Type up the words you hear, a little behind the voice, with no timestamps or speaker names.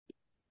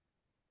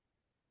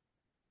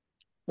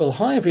Well,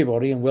 hi,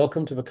 everybody, and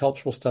welcome to the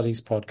Cultural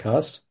Studies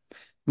podcast.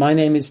 My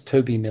name is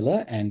Toby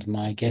Miller, and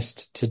my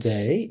guest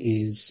today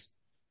is...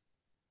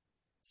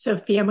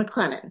 Sophia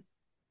McClennen.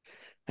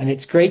 And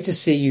it's great to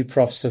see you,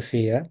 Prof.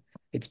 Sophia.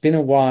 It's been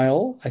a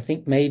while, I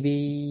think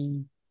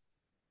maybe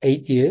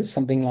 8 years,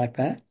 something like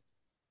that.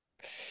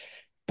 Yeah,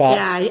 But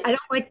I don't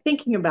like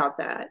thinking about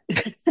that.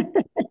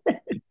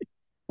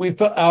 we've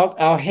got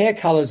our hair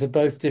colors are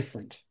both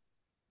different.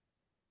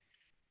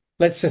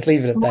 Let's just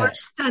leave it at More that.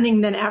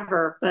 stunning than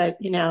ever, but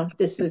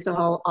this is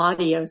all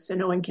audio, so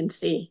no one can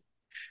see.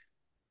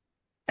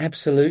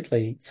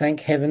 Absolutely. Thank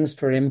heavens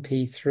for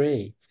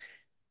MP3.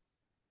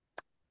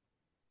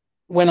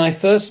 When I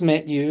first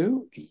met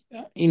you,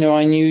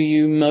 I knew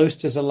you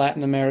most as a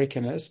Latin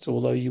Americanist,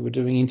 although you were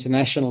doing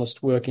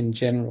internationalist work in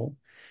general.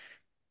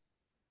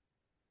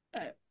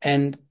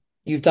 And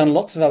you've done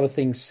lots of other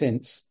things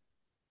since.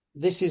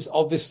 This is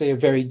obviously a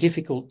very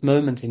difficult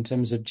moment in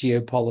terms of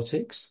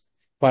geopolitics,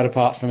 quite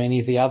apart from any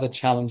of the other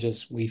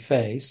challenges we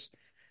face.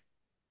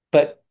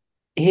 But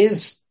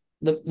here's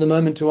the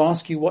moment to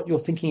ask you what you're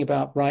thinking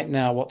about right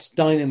now, what's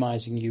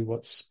dynamizing you,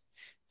 what's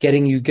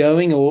getting you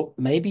going, or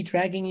maybe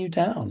dragging you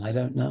down. I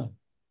don't know.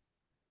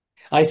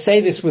 I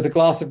say this with a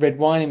glass of red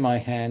wine in my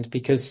hand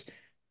because,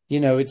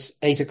 it's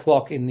 8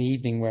 o'clock in the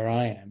evening where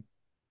I am.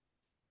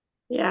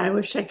 Yeah, I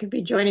wish I could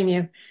be joining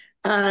you.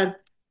 Uh,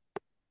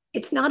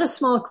 it's not a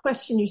small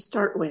question you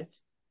start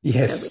with, Toby.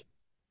 Yes.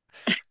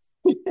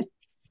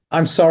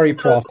 I'm sorry,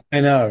 So, Prof.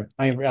 I know.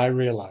 I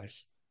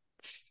realize.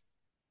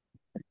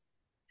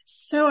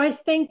 so I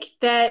think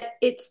that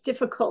it's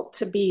difficult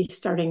to be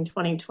starting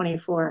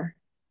 2024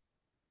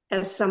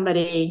 as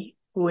somebody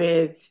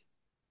with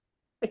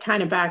the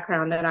kind of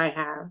background that I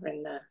have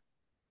in the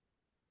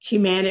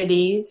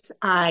humanities.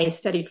 I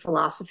studied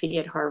philosophy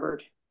at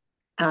Harvard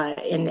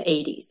in the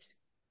 80s.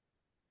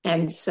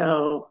 And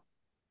so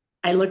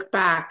I look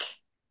back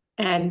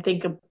and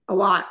think a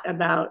lot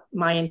about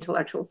my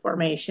intellectual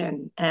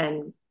formation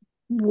and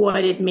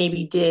what it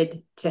maybe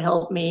did to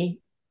help me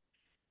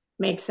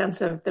make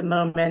sense of the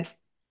moment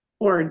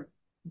or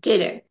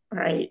didn't,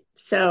 right?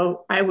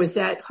 So I was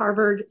at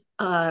Harvard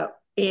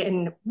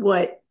in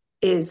what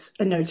is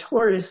a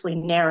notoriously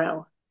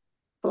narrow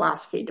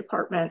philosophy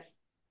department.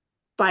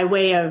 By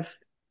way of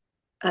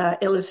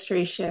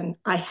illustration,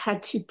 I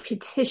had to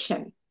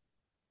petition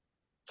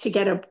to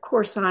get a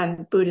course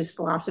on Buddhist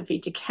philosophy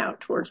to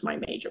count towards my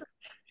major.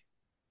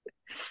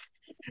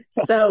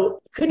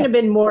 So couldn't have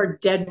been more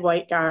dead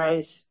white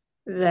guys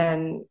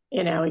than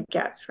it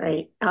gets,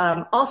 right?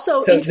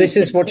 Also So this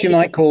is what you interestingly,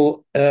 might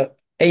call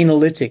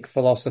analytic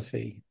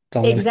philosophy,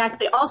 Dominic.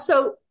 exactly.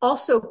 Also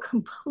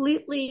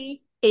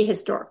completely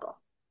ahistorical.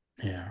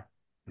 Yeah.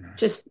 Yeah.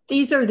 Just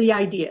these are the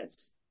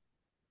ideas.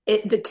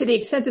 To the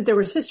extent that there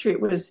was history,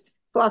 it was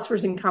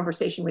philosophers in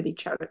conversation with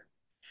each other.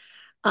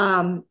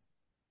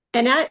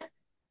 And at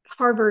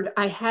Harvard,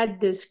 I had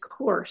this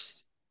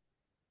course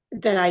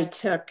that I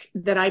took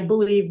that I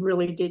believe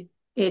really did.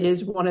 It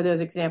is one of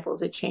those examples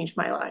that changed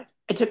my life.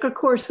 I took a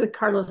course with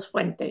Carlos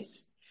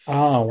Fuentes,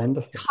 Ah,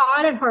 wonderful.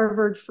 taught at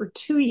Harvard for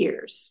 2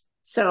 years.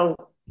 So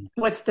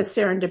what's the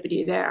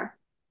serendipity there?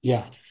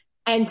 Yeah.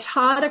 And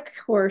taught a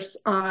course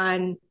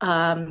on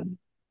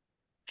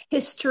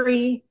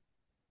history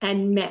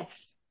and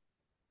myth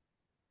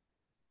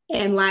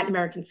and Latin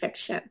American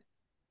fiction.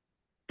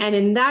 And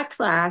in that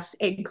class,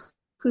 it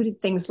included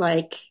things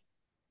like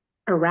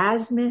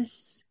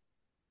Erasmus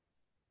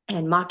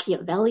and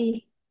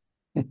Machiavelli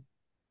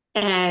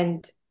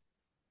and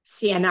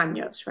Cien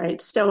Años,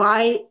 right? So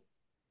I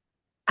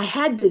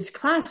had this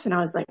class and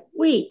I was like,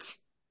 wait,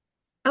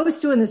 I was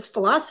doing this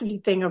philosophy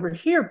thing over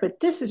here, but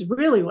this is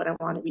really what I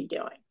want to be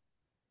doing.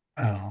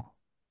 Oh.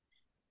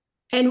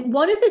 And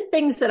one of the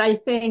things that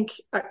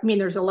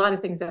there's a lot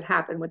of things that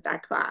happened with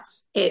that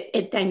class.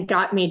 It then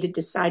got me to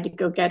decide to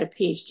go get a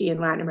PhD in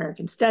Latin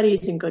American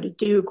Studies and go to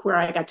Duke, where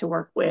I got to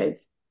work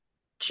with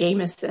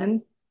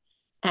Jameson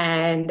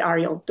and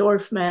Ariel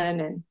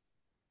Dorfman. And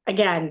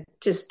again,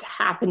 just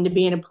happened to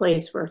be in a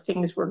place where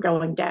things were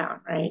going down,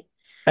 right?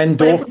 And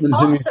But it was Dorfman,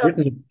 whom also,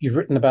 you've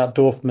written about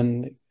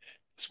Dorfman's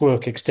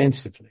work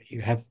extensively.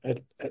 You have at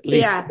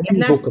least yeah, and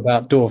one book that's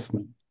about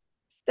Dorfman.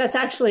 That's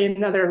actually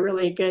another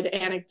really good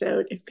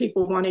anecdote. If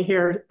people want to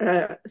hear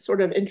a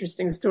sort of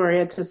interesting story,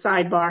 it's a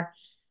sidebar.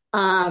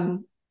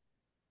 Um,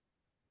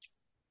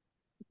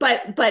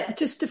 but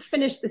just to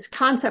finish this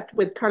concept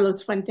with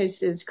Carlos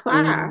Fuentes's Mm,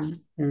 class,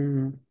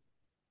 mm.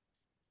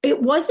 it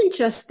wasn't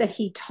just that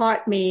he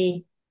taught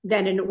me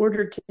that in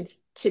order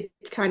to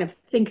kind of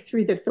think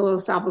through the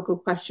philosophical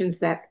questions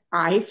that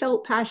I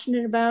felt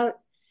passionate about,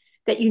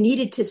 that you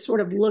needed to sort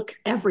of look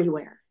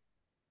everywhere.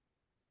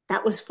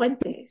 That was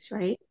Fuentes,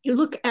 right? You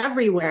look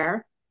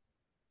everywhere,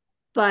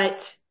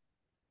 but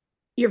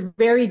you're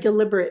very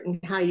deliberate in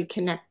how you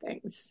connect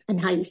things and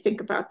how you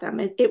think about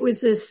them. It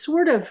was this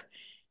sort of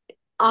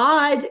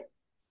odd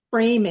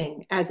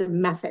framing as a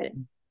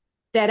method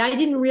that I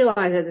didn't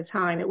realize at the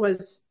time. It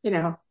was,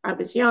 I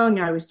was young,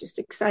 I was just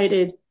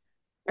excited.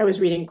 I was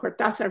reading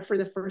Cortázar for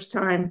the first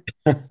time.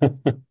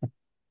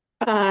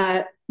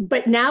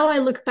 But now I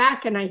look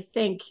back and I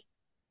think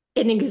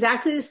in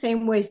exactly the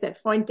same ways that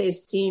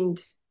Fuentes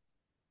seemed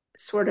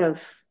sort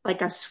of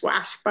like a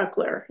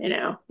swashbuckler,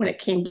 when it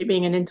came to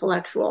being an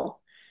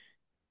intellectual.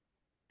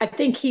 I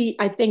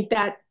think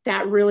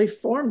that really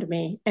formed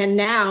me. And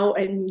now,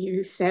 and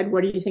you said,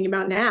 what do you think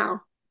about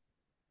now?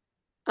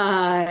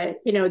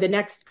 The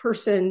next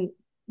person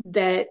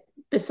that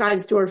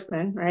besides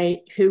Dorfman, right,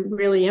 who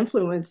really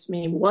influenced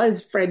me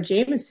was Fred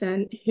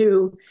Jameson,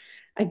 who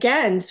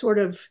again, sort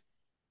of,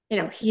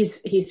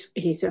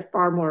 he's a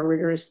far more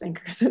rigorous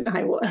thinker than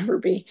I will ever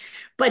be.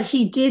 But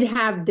he did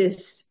have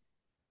this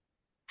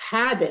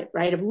habit,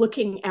 right, of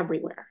looking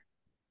everywhere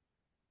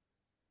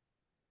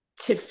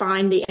to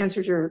find the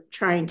answers you're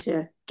trying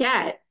to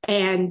get.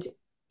 And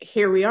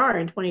here we are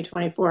in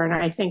 2024. And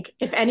I think,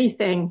 if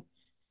anything,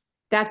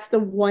 that's the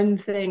one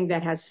thing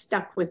that has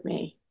stuck with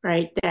me,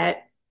 right?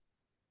 That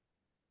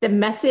the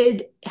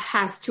method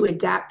has to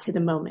adapt to the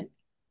moment.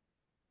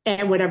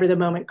 And whatever the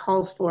moment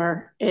calls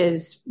for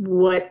is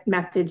what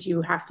methods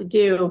you have to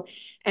do.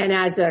 And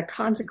as a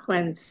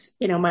consequence,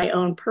 my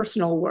own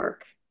personal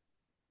work,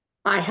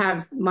 I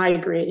have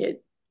migrated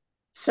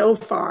so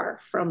far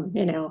from,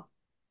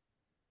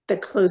 the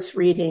close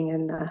reading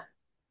and the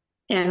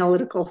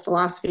analytical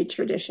philosophy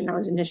tradition I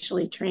was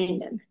initially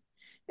trained in.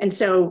 And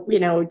so,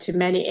 to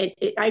many,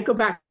 I go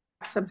back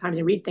sometimes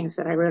and read things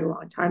that I wrote a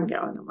long time ago,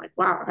 and I'm like,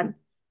 wow, I'm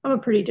a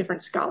pretty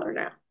different scholar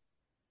now.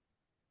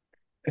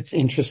 It's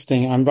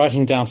interesting. I'm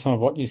writing down some of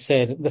what you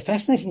said. The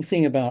fascinating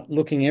thing about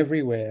looking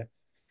everywhere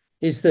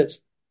is that,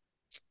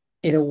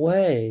 in a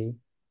way,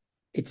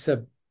 it's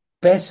a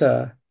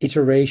better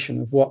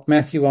iteration of what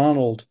Matthew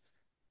Arnold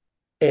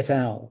et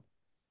al.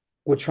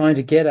 Were trying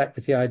to get at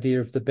with the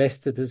idea of the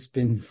best that has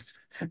been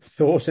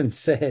thought and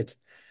said,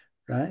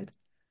 right?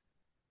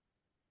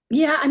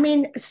 Yeah, I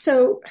mean,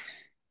 so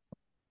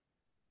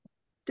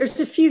there's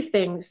a few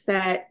things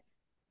that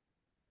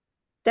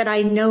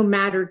I know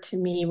mattered to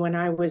me when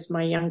I was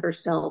my younger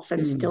self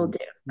and still do,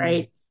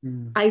 right?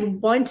 I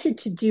wanted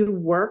to do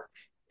work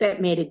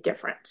that made a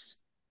difference.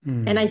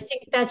 And I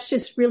think that's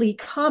just really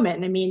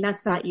common. I mean,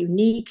 that's not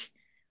unique.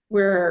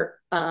 We're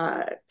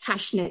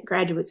passionate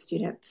graduate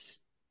students.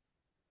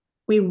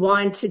 We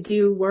want to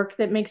do work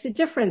that makes a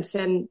difference.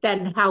 And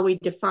then how we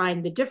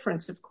define the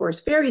difference, of course,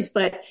 varies.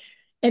 But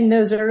in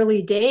those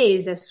early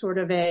days, as sort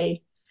of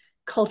a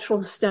cultural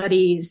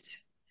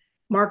studies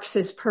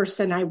Marxist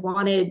person, I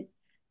wanted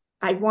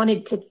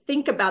to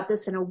think about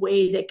this in a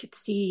way that could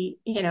see,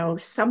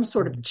 some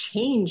sort of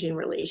change in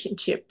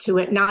relationship to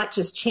it, not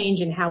just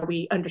change in how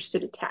we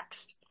understood a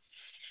text.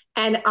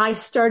 And I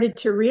started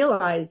to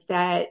realize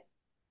that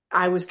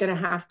I was going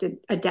to have to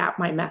adapt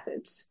my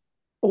methods,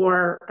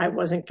 or I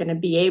wasn't going to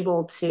be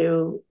able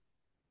to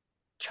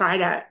try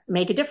to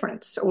make a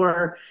difference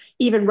or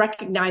even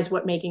recognize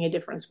what making a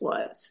difference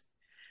was.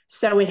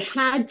 So it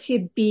had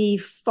to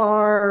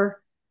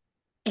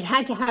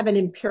have an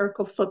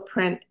empirical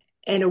footprint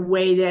in a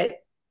way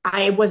that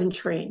I wasn't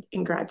trained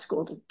in grad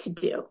school to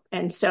do.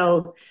 And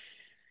so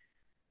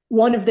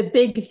one of the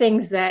big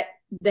things that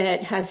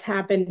has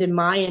happened in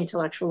my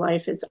intellectual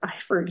life is I,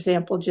 for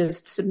example,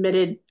 just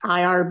submitted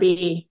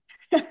IRB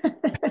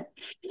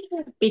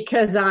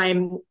because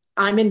I'm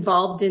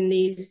involved in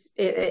these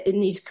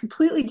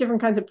completely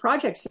different kinds of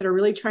projects that are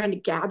really trying to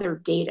gather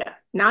data,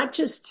 not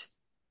just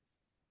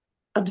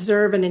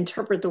observe and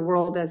interpret the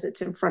world as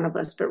it's in front of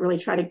us, but really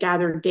try to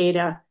gather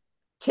data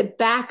to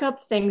back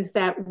up things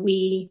that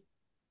we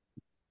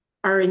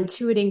are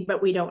intuiting,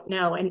 but we don't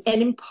know. And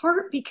in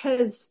part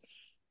because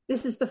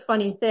this is the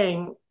funny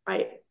thing,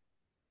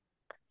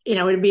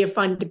 it'd be a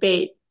fun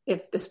debate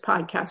if this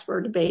podcast were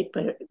a debate,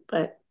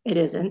 but it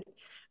isn't,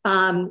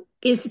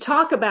 is to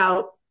talk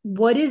about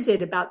what is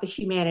it about the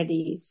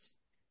humanities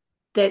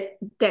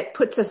that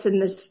puts us in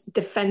this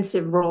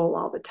defensive role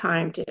all the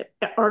time to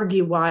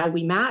argue why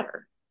we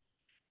matter.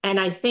 And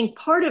I think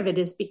part of it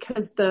is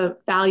because the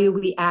value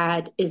we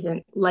add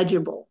isn't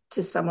legible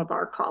to some of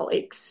our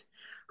colleagues.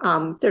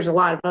 There's a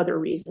lot of other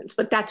reasons,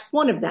 but that's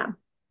one of them.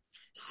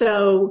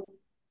 So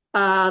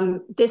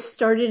this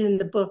started in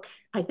the book,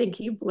 I think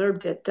you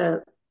blurbed it,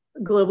 the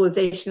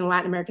Globalization in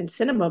Latin American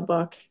Cinema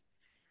book,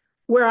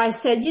 where I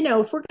said,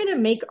 if we're going to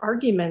make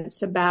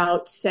arguments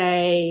about,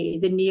 say,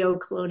 the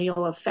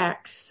neo-colonial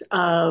effects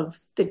of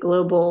the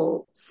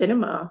global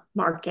cinema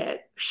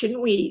market,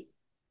 shouldn't we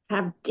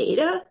have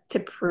data to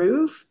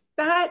prove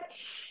that?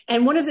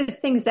 And one of the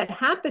things that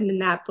happened in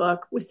that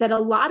book was that a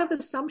lot of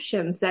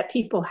assumptions that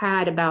people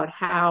had about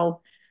how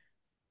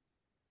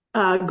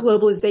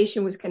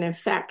globalization was going to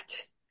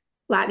affect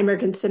Latin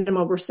American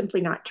cinema were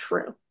simply not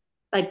true.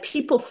 Like,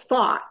 people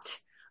thought,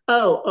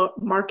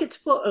 markets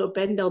will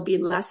open, there'll be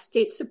less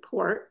state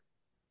support,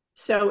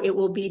 so it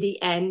will be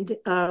the end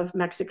of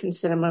Mexican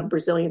cinema,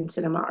 Brazilian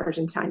cinema,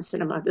 Argentine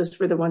cinema. Those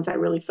were the ones I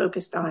really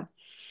focused on.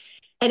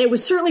 And it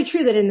was certainly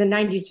true that in the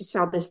 90s you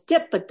saw this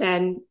dip, but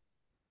then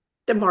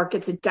the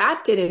markets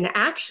adapted, and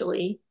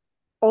actually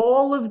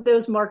all of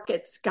those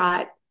markets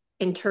got,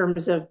 in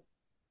terms of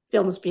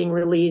films being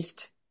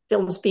released,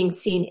 films being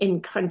seen in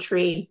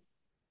country,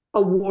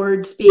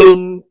 awards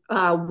being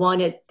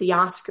won at the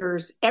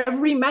Oscars,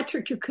 every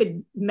metric you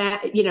could,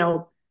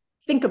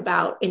 think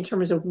about in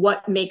terms of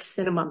what makes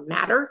cinema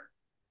matter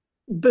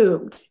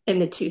boomed in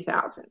the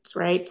 2000s,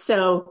 right?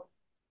 So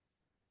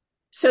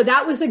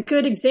that was a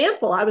good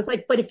example. I was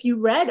like, but if you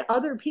read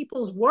other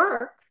people's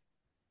work,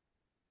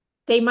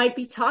 they might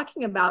be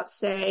talking about,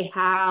 say,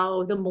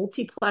 how the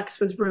multiplex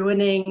was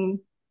ruining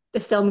the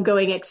film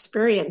going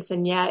experience.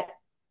 And yet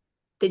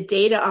the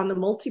data on the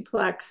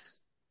multiplex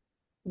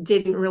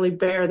didn't really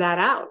bear that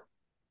out.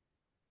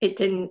 It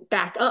didn't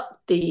back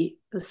up the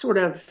sort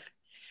of,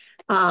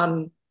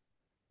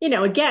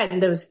 again,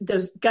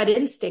 those gut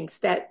instincts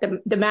that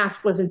the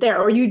math wasn't there.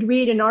 Or you'd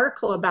read an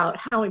article about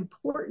how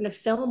important a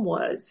film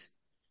was,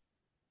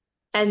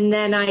 and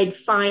then I'd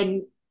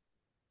find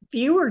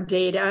viewer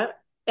data,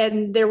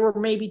 and there were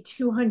maybe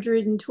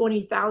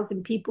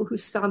 220,000 people who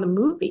saw the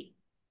movie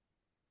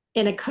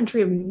in a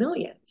country of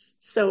millions.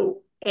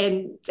 So,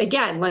 and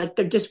again, like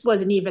there just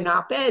wasn't even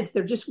op-eds.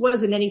 There just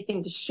wasn't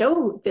anything to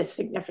show the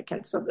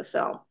significance of the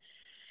film.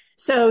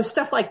 So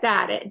stuff like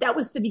that. That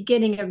was the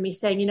beginning of me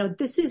saying,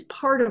 this is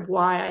part of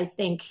why I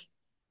think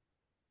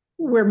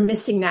we're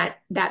missing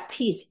that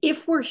piece.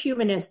 If we're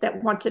humanists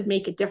that want to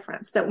make a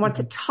difference, that want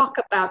to talk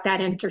about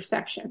that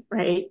intersection,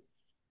 right?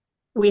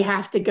 We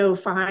have to go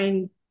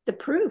find the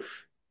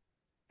proof.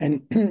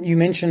 And you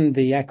mentioned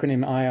the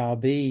acronym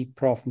IRB,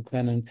 Prof.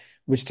 McClennen,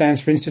 which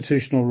stands for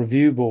Institutional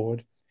Review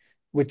Board,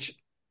 which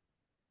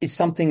is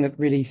something that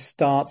really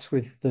starts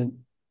with the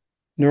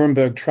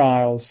Nuremberg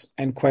trials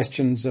and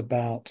questions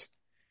about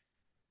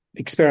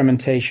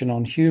experimentation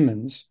on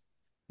humans,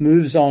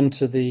 moves on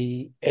to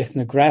the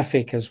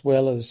ethnographic as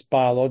well as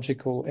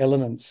biological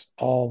elements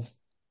of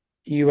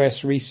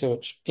US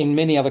research in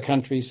many other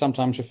countries,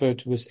 sometimes referred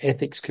to as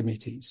ethics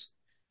committees.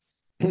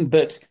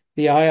 But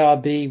the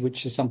IRB,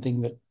 which is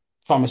something that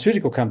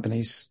pharmaceutical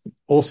companies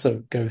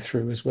also go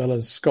through, as well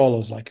as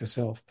scholars like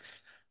yourself,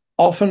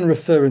 often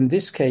refer in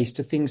this case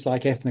to things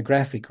like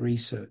ethnographic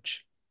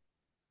research.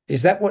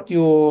 Is that what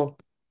you're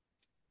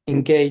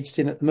engaged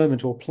in at the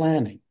moment or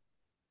planning?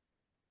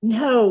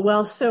 No,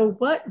 well, so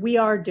what we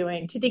are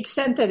doing to the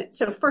extent that,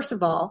 so first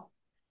of all,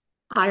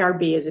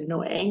 IRB is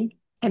annoying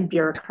and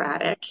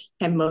bureaucratic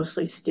and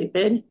mostly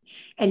stupid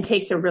and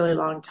takes a really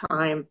long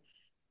time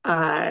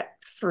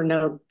for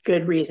no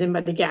good reason.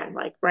 But again,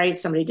 like, right,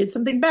 somebody did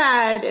something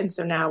bad. And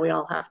so now we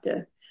all have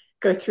to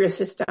go through a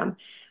system.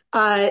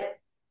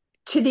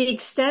 To the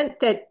extent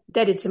that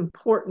it's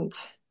important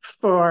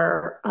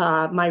for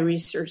my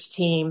research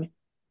team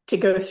to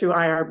go through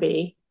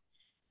IRB,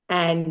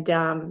 and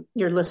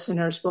your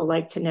listeners will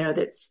like to know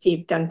that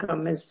Steve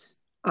Duncombe is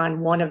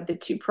on one of the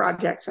two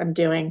projects I'm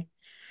doing,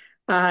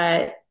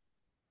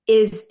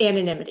 is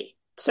anonymity.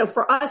 So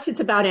for us, it's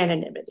about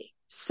anonymity.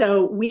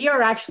 So we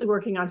are actually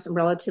working on some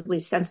relatively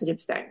sensitive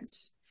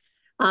things.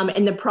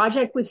 In the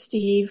project with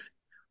Steve,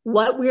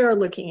 what we are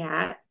looking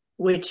at,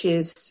 which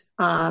is,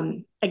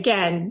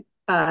 again,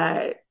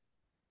 it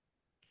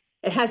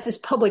has this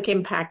public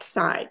impact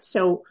side.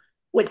 So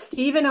what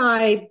Steve and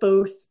I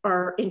both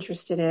are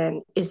interested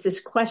in is this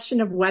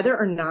question of whether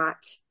or not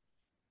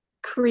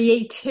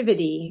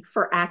creativity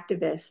for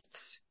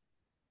activists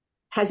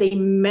has a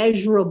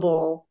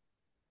measurable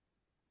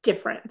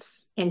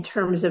difference in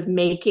terms of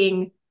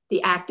making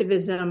the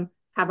activism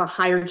have a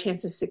higher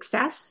chance of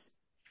success.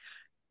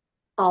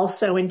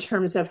 Also in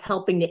terms of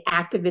helping the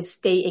activists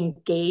stay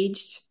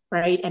engaged,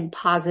 right, and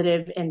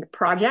positive in the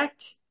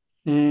project.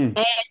 And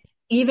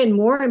even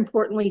more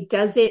importantly,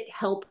 does it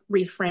help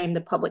reframe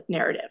the public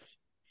narrative?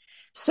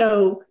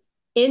 So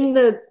in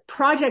the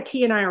project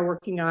he and I are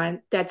working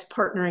on that's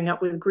partnering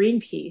up with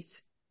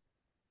Greenpeace,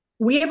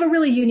 we have a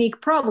really unique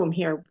problem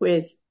here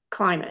with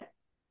climate,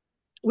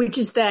 which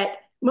is that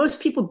most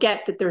people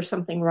get that there's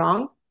something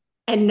wrong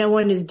and no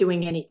one is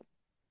doing anything.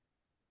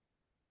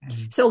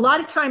 So a lot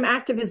of time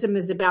activism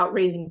is about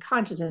raising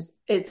consciousness.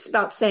 It's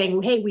about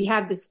saying, hey, we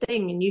have this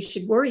thing and you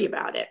should worry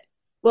about it.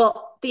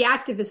 Well, the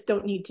activists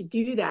don't need to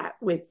do that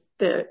with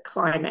the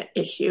climate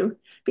issue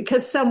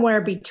because somewhere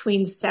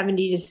between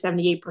 70 to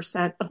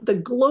 78% of the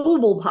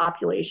global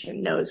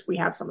population knows we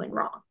have something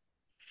wrong.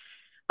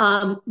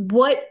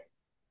 What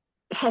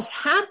has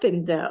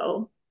happened,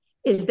 though,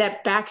 is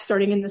that back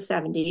starting in the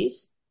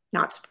 70s,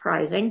 not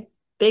surprising,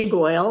 big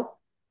oil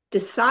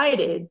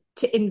decided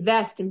to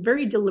invest in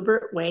very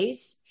deliberate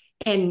ways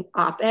in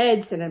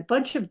op-eds and a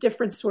bunch of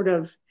different sort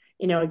of,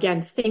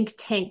 again, think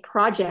tank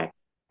projects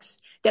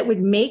that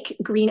would make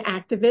green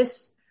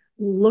activists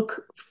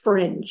look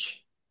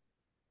fringe.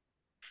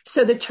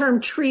 So the term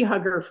tree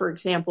hugger, for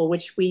example,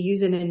 which we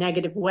use in a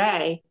negative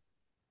way,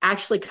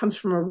 actually comes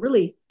from a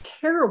really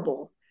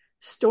terrible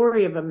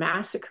story of a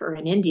massacre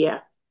in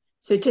India.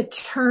 So to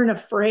turn a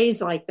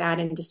phrase like that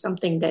into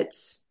something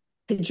that's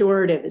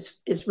pejorative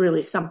is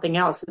really something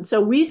else. And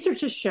so research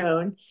has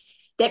shown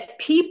that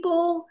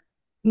people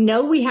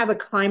know we have a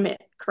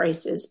climate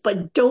crisis,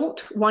 but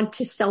don't want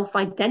to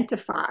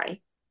self-identify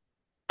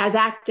as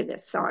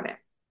activists on it.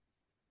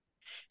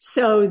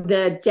 So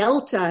the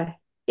delta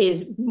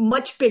is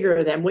much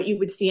bigger than what you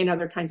would see in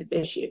other kinds of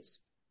issues.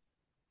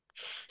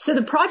 So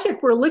the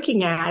project we're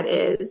looking at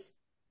is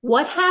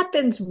what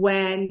happens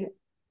when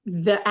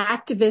the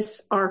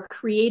activists are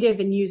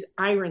creative and use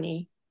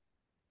irony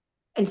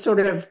and sort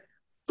of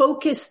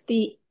focus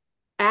the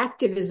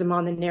activism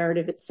on the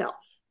narrative itself,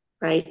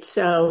 right?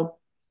 So,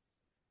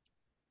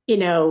 you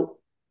know,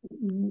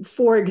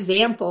 for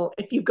example,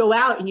 if you go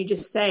out and you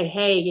just say,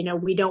 hey,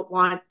 we don't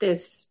want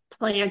this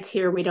plant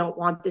here, we don't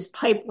want this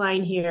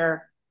pipeline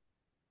here,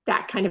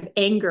 that kind of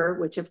anger,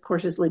 which of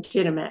course is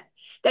legitimate,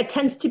 that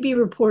tends to be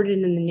reported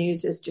in the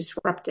news as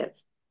disruptive.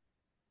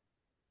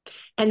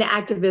 And the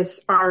activists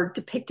are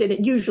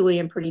depicted usually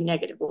in pretty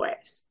negative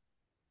ways.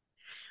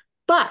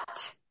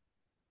 But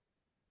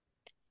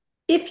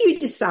if you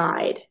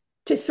decide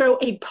to throw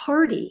a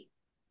party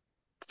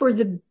for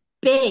the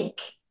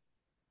bank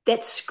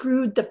that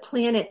screwed the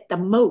planet the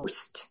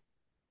most,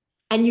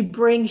 and you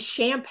bring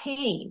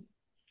champagne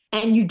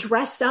and you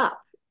dress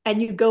up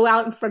and you go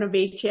out in front of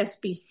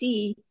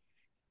HSBC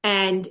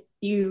and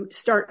you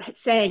start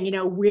saying,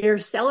 we're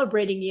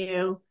celebrating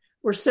you.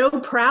 We're so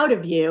proud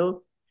of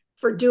you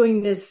for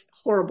doing this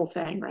horrible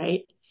thing,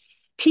 right?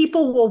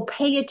 People will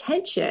pay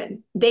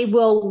attention. They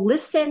will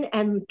listen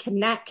and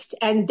connect,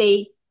 and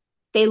they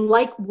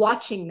like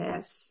watching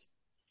this.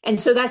 And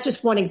so that's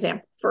just one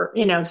example for,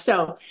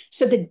 so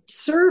the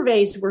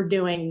surveys we're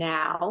doing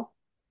now,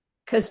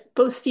 because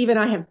both Steve and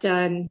I have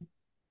done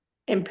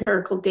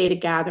empirical data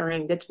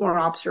gathering that's more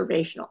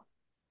observational.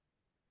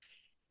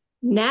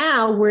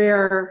 Now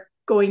we're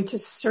going to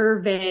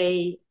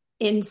survey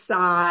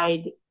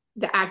inside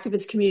the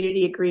activist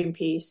community at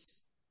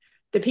Greenpeace,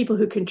 the people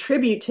who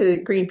contribute to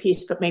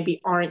Greenpeace but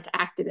maybe aren't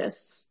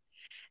activists,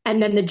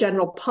 and then the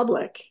general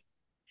public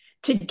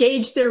to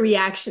gauge their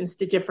reactions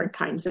to different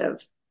kinds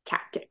of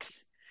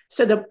tactics.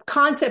 So the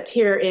concept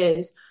here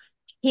is,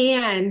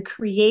 can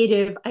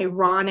creative,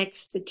 ironic,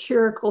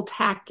 satirical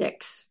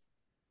tactics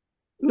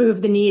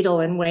move the needle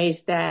in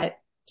ways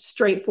that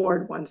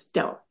straightforward ones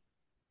don't?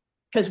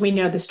 Because we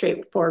know the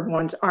straightforward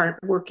ones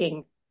aren't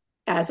working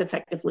as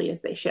effectively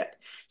as they should.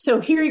 So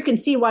here you can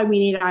see why we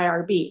need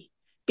IRB,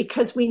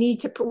 because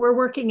we're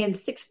working in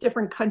 6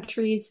 different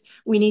countries.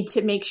 We need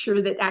to make sure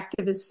that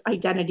activists'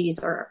 identities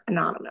are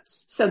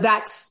anonymous. So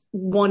that's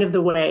one of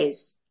the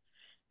ways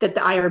that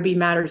the IRB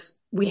matters.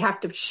 We have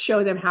to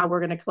show them how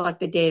we're going to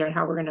collect the data and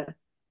how we're going to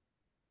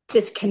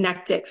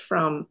disconnect it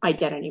from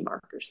identity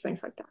markers,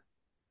 things like that.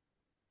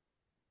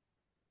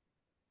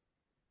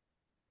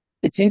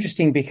 It's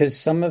interesting because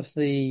some of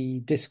the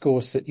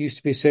discourse that used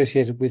to be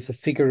associated with the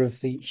figure of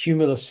the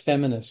humorless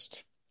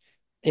feminist,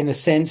 in a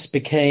sense,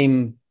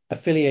 became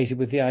affiliated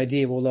with the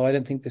idea, although I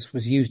don't think this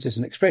was used as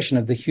an expression,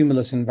 of the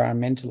humorless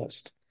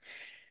environmentalist.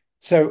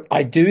 So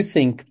I do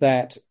think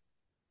that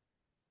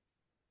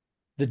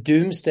the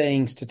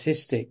doomsdaying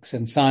statistics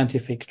and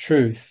scientific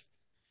truth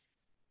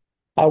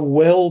are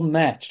well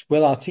matched,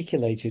 well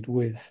articulated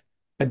with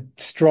a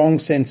strong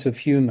sense of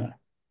humor.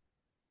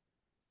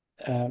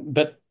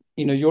 But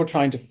you're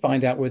trying to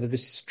find out whether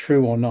this is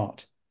true or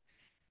not.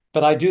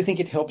 But I do think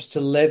it helps to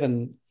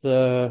leaven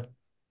the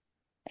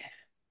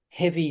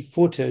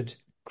heavy-footed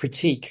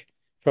critique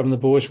from the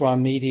bourgeois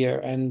media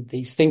and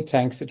these think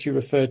tanks that you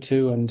refer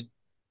to, and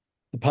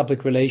the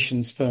public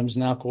relations firms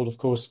now called, of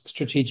course,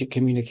 strategic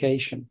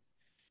communication,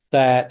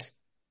 that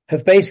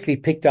have basically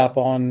picked up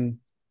on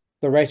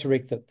the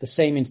rhetoric that the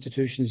same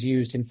institutions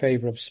used in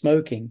favor of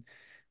smoking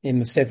in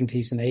the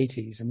 70s and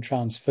 80s and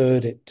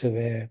transferred it to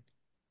their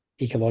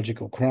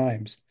ecological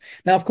crimes.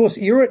 Now, of course,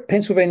 you're at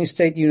Pennsylvania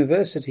State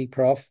University,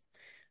 Prof,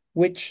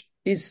 which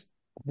is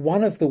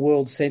one of the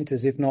world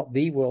centers, if not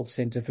the world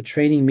center, for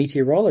training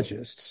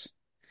meteorologists.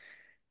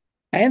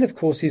 And, of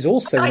course, is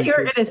also... I thought you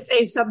were going to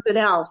say something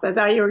else. I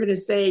thought you were going to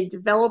say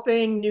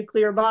developing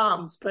nuclear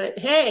bombs. But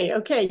hey,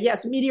 okay,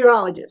 yes,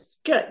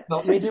 meteorologists. Good.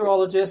 Not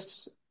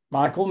meteorologists,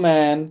 Michael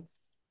Mann.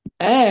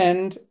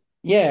 And,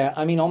 yeah,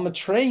 I mean, on the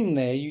train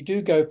there, you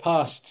do go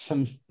past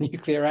some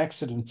nuclear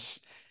accidents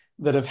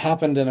that have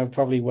happened and are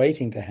probably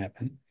waiting to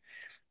happen.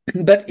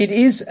 But it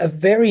is a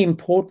very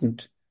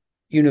important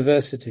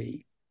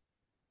university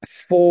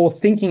for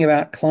thinking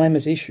about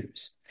climate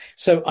issues.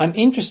 So I'm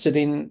interested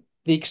in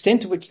the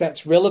extent to which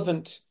that's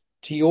relevant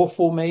to your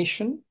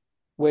formation,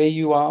 where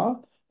you are,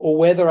 or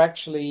whether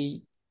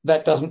actually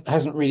that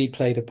hasn't really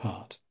played a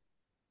part.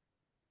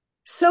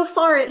 So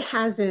far, it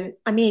hasn't.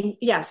 I mean,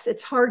 yes,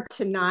 it's hard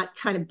to not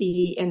kind of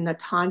be in the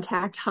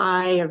contact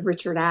high of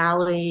Richard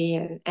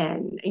Alley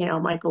and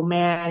Michael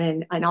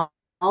Mann and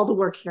all the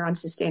work here on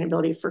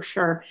sustainability for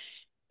sure.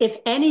 If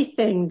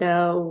anything,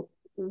 though,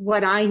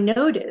 what I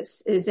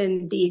notice is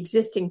in the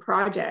existing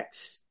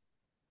projects,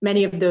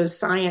 many of those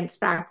science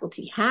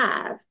faculty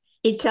have,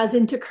 it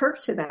doesn't occur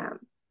to them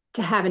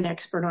to have an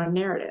expert on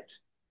narrative,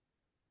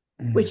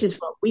 which is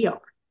what we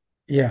are.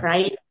 Yeah.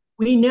 Right?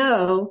 We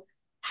know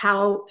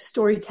how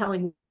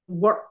storytelling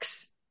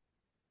works.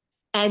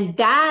 And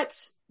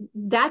that's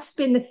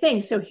been the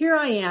thing. So here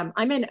I am.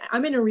 I'm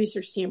in a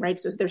research team, right?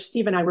 So there's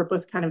Steve and I were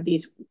both kind of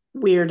these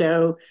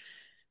weirdo,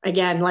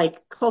 again,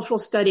 like cultural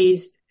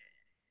studies,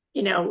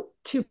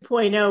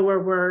 2.0, where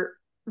we're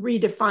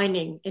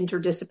redefining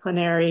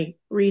interdisciplinary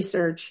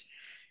research.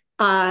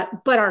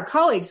 But our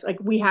colleagues, like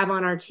we have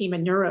on our team a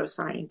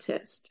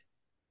neuroscientist,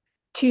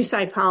 two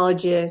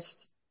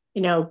psychologists,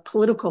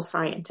 political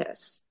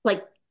scientists,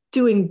 like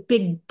doing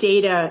big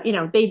data,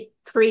 they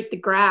create the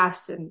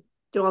graphs and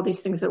do all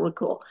these things that look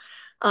cool.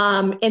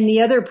 And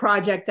the other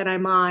project that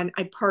I'm on,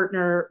 I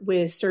partner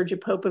with Srđan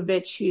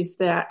Popović, who's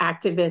the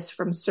activist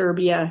from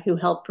Serbia who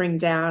helped bring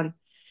down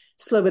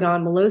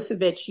Slobodan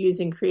Milosevic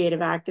using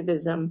creative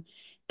activism.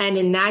 And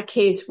in that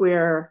case,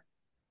 we're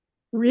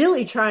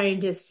really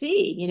trying to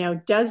see,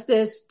 does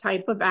this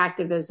type of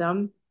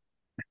activism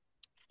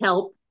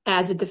help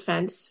as a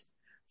defense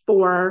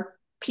for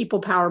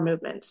people power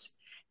movements?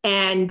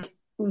 And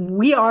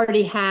we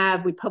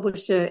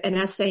published an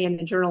essay in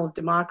the Journal of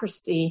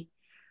Democracy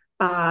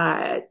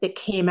that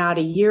came out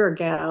a year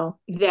ago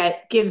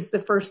that gives the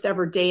first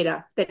ever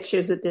data that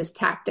shows that this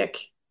tactic,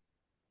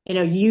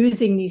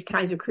 using these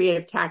kinds of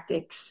creative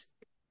tactics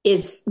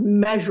is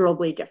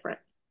measurably different.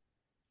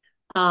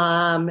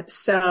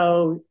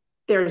 So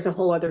there's a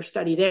whole other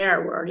study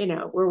there where,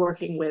 we're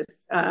working with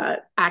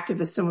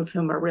activists, some of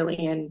whom are really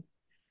in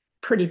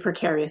pretty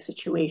precarious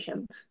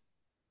situations.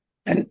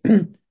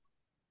 And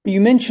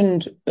you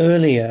mentioned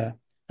earlier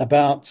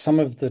about some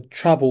of the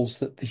troubles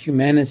that the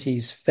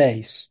humanities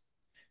face,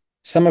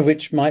 some of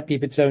which might be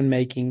of its own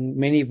making,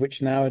 many of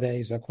which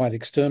nowadays are quite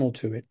external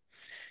to it.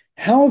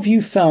 How have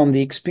you found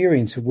the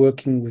experience of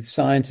working with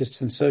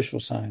scientists and social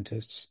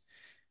scientists,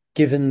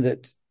 given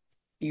that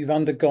you've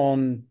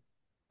undergone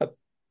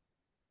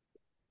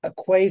a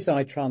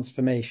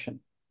quasi-transformation?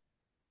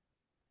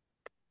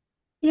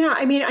 Yeah,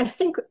 I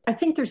think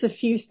there's a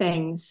few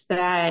things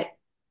that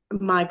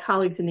my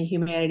colleagues in the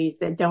humanities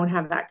that don't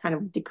have that kind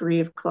of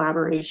degree of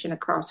collaboration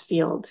across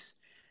fields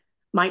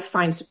might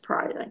find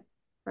surprising,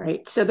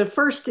 right? So the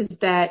first is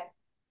that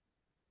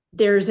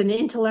there's an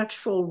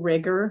intellectual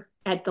rigor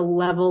at the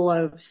level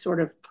of sort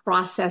of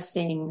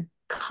processing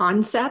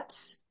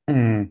concepts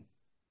that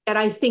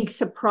I think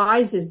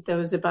surprises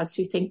those of us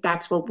who think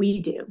that's what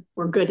we do.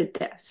 We're good at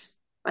this.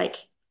 Like,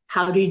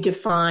 how do you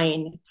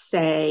define,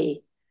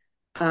 say,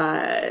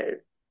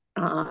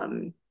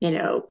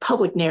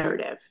 public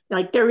narrative?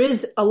 Like, there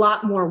is a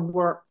lot more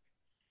work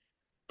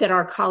that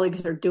our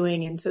colleagues are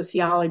doing in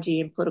sociology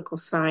and political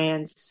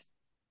science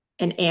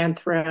and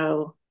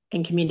anthro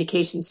and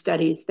communication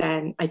studies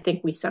than I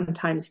think we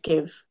sometimes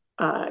give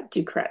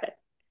due credit.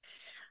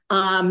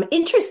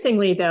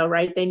 Interestingly, though,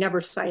 right, they never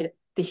cite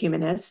the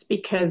humanists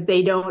because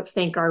they don't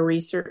think our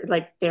research,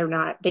 like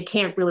they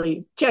can't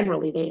really,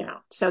 generally they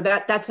don't. So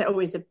that's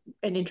always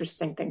an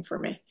interesting thing for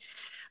me.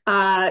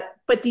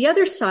 But the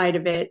other side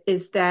of it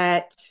is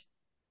that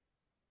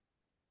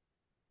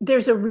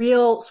there's a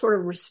real sort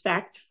of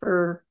respect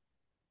for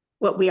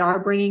what we are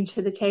bringing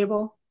to the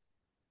table.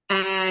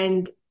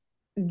 And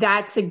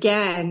that's,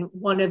 again,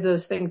 one of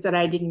those things that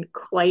I didn't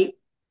quite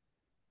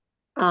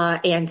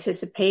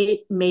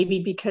anticipate,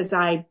 maybe because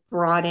I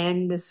brought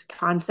in this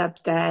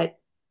concept that,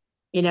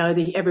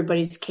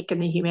 everybody's kicking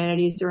the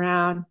humanities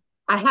around.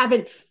 I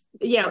haven't,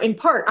 in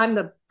part, I'm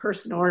the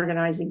person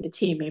organizing the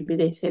team. Maybe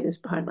they say this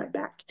behind my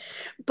back,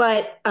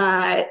 but,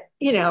 I'm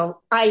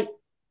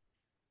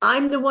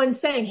the one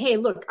saying, hey,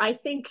 look, I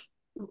think,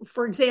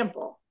 for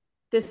example,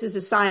 this is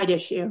a side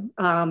issue,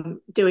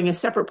 doing a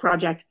separate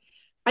project.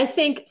 I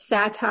think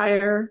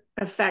satire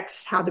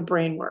affects how the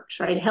brain works,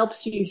 right? It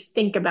helps you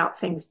think about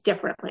things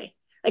differently.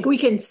 Like, we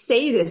can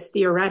say this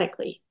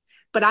theoretically,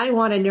 but I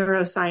want a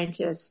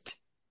neuroscientist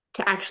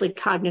to actually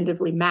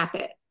cognitively map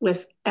it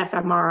with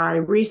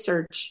fMRI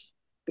research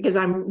because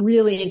I'm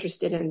really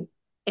interested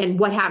in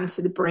what happens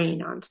to the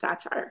brain on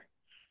satire.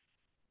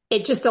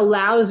 It just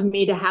allows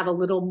me to have a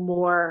little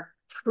more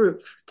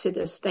proof to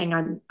this thing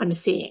I'm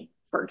seeing,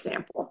 for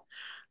example.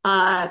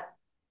 The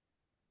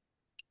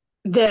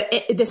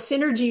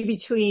synergy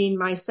between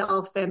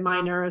myself and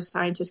my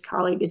neuroscientist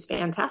colleague is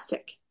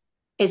fantastic.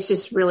 It's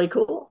just really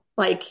cool.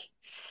 Like,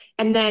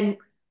 and then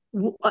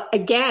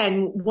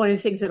again, one of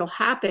the things that'll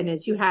happen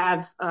is you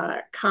have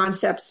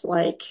concepts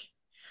like,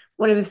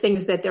 one of the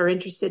things that they're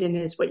interested in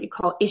is what you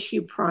call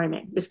issue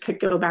priming. This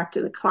could go back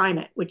to the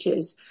climate, which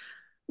is,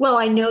 well,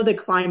 I know the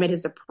climate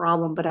is a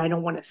problem, but I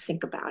don't want to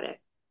think about it.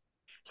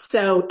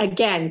 So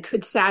again,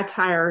 could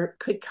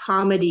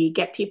comedy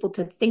get people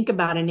to think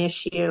about an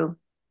issue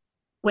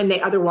when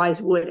they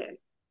otherwise wouldn't?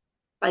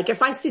 Like,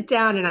 if I sit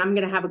down and I'm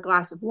going to have a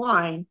glass of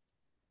wine,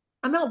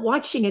 I'm not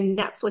watching a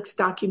Netflix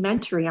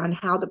documentary on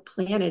how the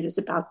planet is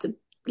about to,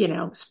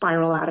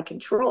 spiral out of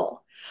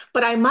control.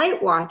 But I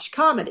might watch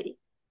comedy,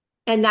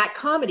 and that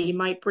comedy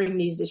might bring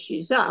these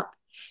issues up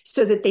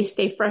so that they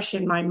stay fresh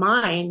in my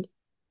mind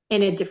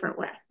in a different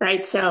way,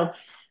 right? So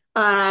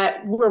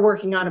we're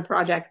working on a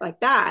project like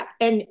that.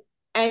 And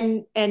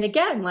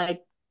again,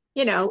 like,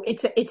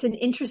 it's an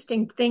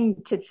interesting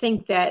thing to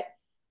think that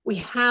we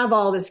have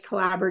all this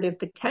collaborative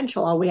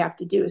potential. All we have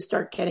to do is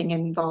start getting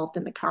involved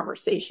in the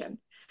conversation.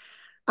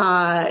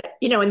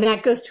 And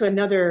that goes to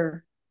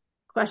another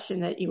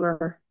question that you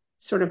were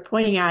sort of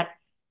pointing at.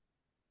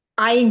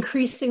 I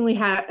increasingly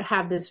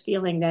have this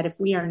feeling that if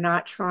we are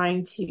not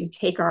trying to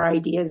take our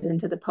ideas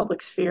into the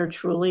public sphere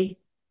truly,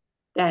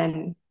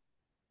 then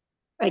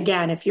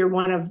again, if you're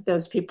one of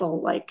those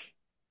people like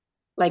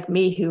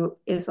me who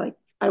is like,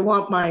 I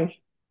want my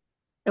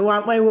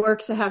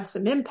work to have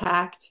some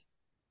impact,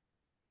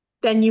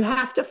 then you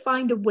have to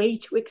find a way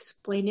to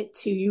explain it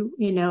to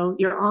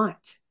your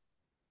aunt.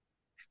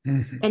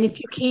 Mhm. And if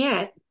you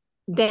can't,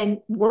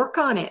 then work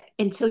on it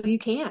until you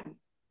can.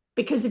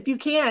 Because if you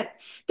can't,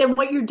 then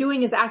what you're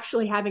doing is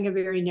actually having a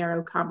very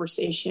narrow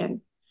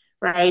conversation,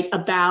 right?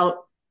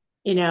 About,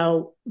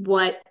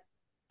 what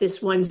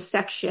this one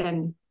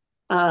section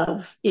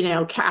of,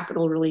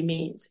 capital really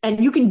means.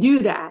 And you can do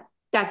that.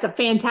 That's a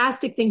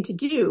fantastic thing to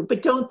do,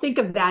 but don't think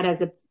of that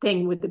as a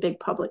thing with the big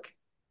public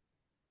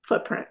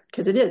footprint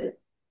because it isn't.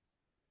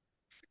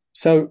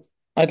 So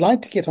I'd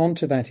like to get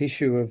onto that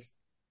issue of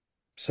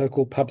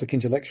so-called public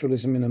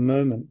intellectualism in a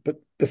moment.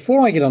 But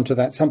before I get onto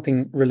that,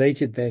 something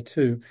related there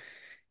too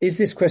is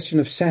this question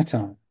of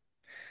satire,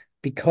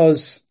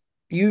 because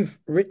you've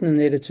written and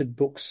edited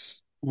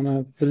books on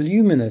a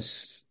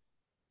voluminous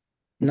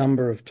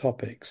number of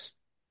topics.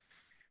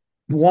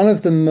 One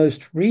of the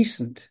most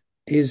recent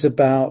is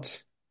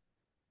about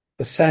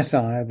the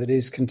satire that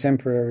is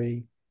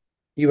contemporary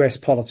US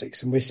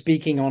politics. And we're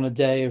speaking on a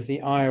day of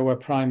the Iowa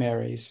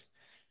primaries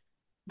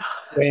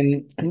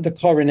when the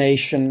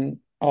coronation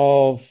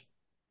of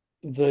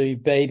the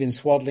babe in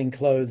swaddling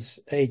clothes,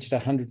 aged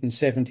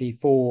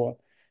 174,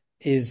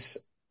 is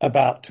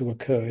about to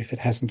occur if it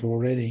hasn't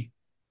already.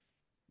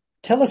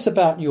 Tell us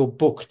about your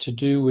book to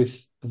do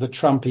with the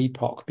Trump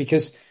epoch,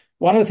 because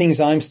one of the things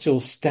I'm still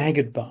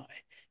staggered by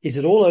is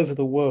that all over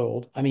the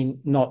world, I mean,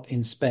 not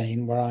in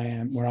Spain where I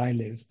am, where I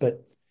live,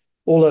 but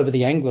all over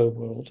the Anglo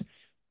world,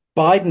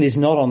 Biden is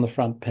not on the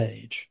front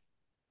page.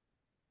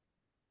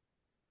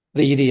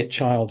 The idiot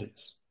child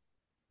is.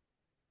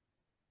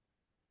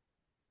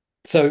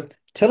 So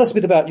tell us a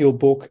bit about your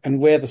book and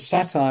where the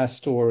satire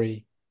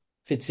story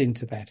fits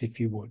into that, if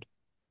you would.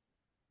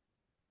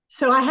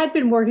 So I had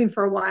been working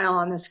for a while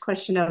on this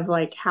question of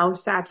like how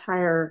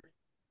satire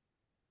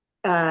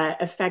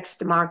affects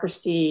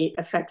democracy,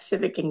 affects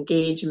civic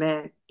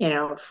engagement,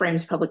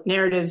 frames public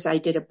narratives. I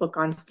did a book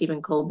on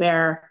Stephen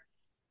Colbert,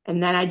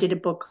 and then I did a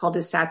book called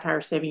 "Is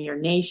Satire Saving Your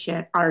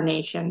Nation, Our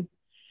Nation?"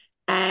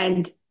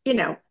 And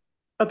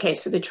okay,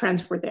 so the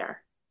trends were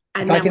there,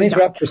 If and I then can we got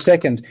interrupt for a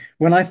second,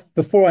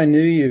 before I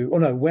knew you, or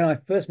no, when I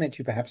first met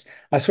you, perhaps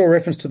I saw a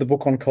reference to the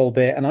book on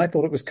Colbert, and I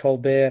thought it was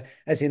Colbert,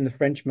 as in the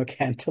French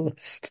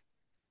mercantilist.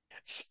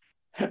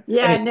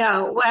 yeah, Anyway,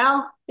 no,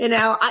 well,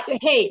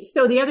 hey,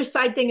 so the other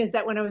side thing is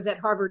that when I was at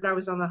Harvard, I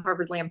was on the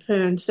Harvard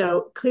Lampoon,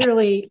 so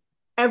clearly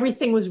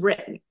everything was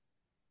written.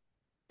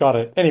 got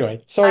it.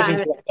 Anyway, sorry to Uh,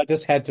 interrupt. I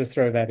just had to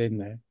throw that in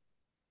there.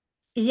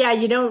 Yeah,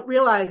 you don't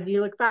realize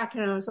you look back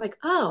and I was like,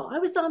 oh, I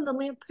was on the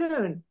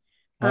Lampoon.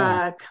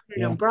 Ah, Conan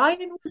yeah.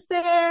 O'Brien was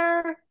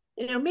there.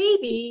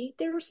 Maybe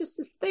there was just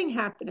this thing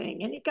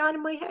happening and it got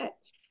in my head.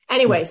 Hmm.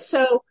 Anyway,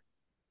 so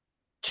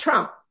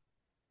Trump.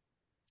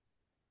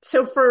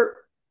 So for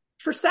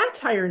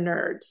satire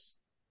nerds,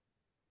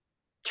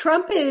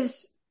 Trump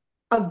is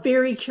a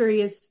very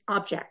curious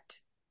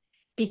object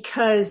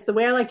because the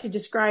way I like to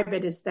describe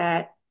it is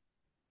that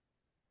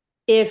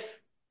if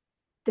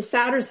the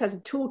satirist has a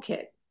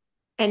toolkit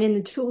and in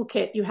the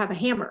toolkit you have a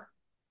hammer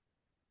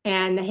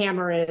and the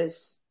hammer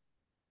is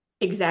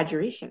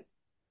exaggeration.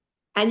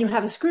 And you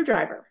have a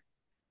screwdriver,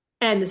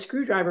 and the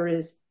screwdriver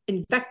is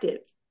infective.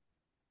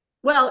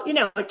 Well,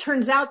 it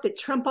turns out that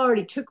Trump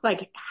already took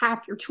like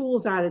half your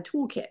tools out of the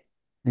toolkit.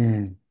 Hmm.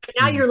 And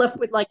now Hmm. you're left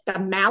with like the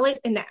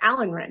mallet and the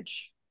Allen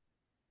wrench.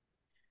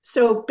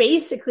 So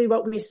basically,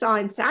 what we saw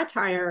in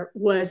satire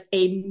was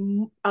a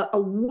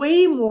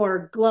way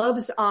more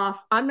gloves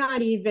off. I'm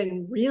not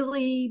even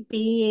really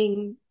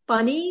being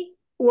funny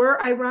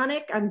or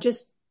ironic. I'm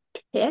just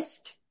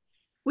pissed,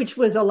 which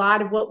was a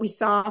lot of what we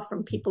saw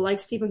from people like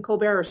Stephen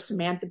Colbert or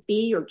Samantha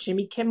Bee or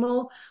Jimmy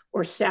Kimmel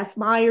or Seth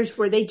Meyers,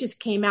 where they just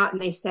came out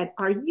and they said,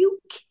 "Are you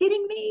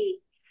kidding me?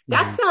 Hmm.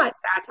 That's not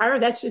satire.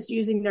 That's just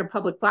using their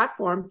public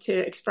platform to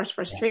express Yeah.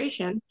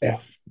 frustration."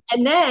 Yeah.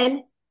 And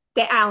then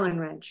the Allen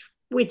wrench,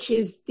 which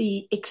is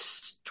the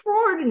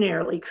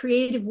extraordinarily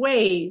creative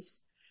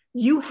ways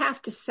you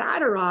have to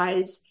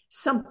satirize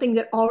something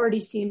that already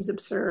seems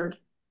absurd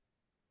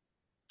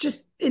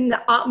just in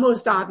the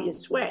most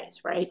obvious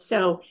ways, right?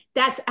 So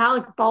that's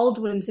Alec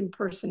Baldwin's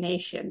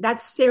impersonation.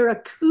 That's Sarah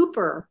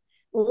Cooper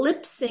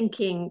lip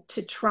syncing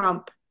to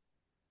Trump.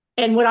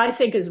 And what I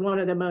think is one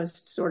of the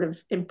most sort of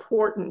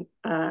important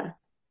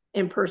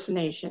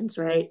impersonations,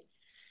 right?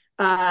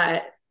 Uh,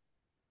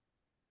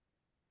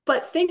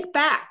 but think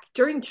back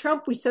during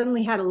Trump, we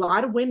suddenly had a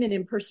lot of women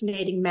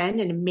impersonating men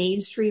in a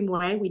mainstream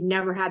way. We'd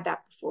never had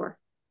that before.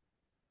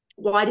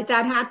 Why did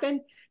that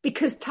happen?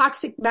 Because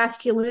toxic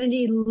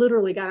masculinity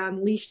literally got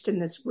unleashed in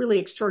this really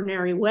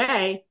extraordinary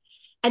way.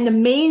 And the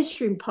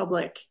mainstream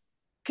public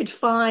could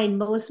find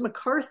Melissa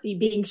McCarthy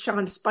being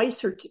Sean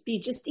Spicer to be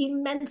just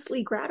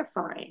immensely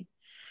gratifying.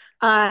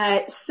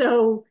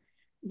 So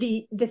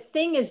the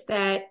thing is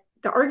that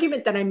the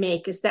argument that I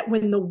make is that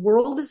when the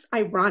world is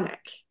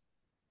ironic,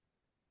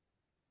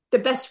 the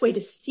best way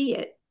to see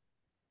it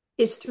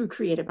is through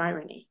creative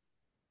irony.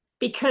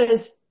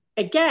 Because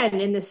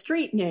again, in the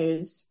street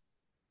news,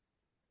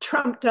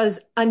 Trump does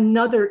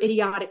another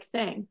idiotic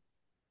thing.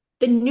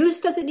 The news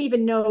doesn't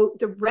even know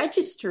the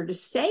register to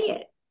say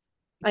it.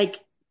 Like,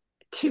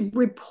 to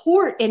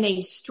report in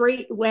a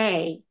straight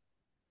way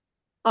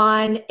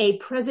on a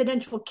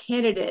presidential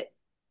candidate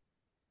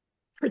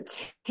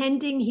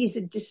pretending he's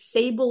a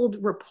disabled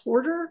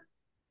reporter.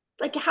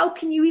 Like, how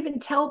can you even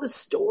tell the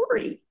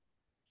story?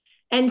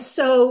 And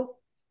so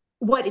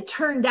what it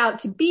turned out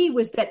to be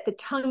was that the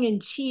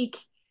tongue-in-cheek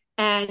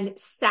and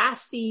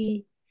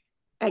sassy,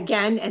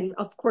 again, and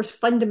of course,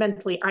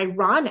 fundamentally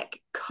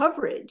ironic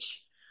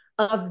coverage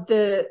of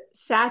the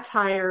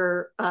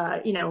satire,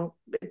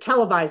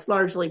 televised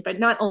largely, but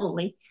not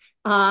only,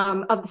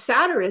 of the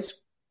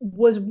satirist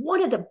was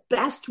one of the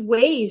best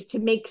ways to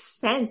make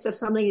sense of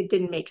something that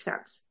didn't make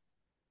sense.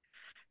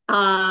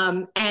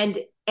 And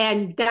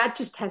that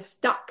just has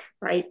stuck,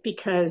 right?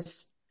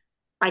 Because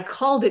I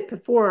called it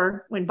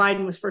before when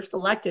Biden was first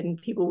elected,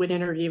 and people would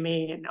interview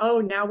me and,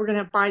 oh, now we're going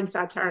to have Biden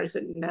satire. I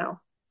said, no,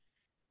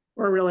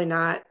 we're really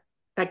not.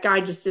 That guy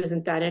just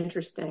isn't that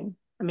interesting.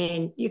 I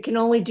mean, you can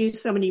only do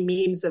so many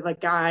memes of a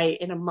guy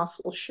in a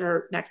muscle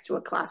shirt next to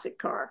a classic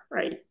car,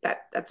 right?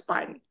 That's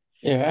Biden.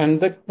 Yeah, and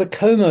the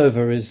comb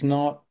over is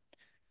not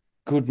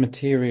good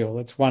material.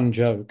 It's one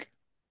joke.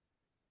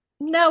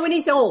 No, and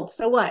he's old.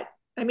 So what?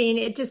 I mean,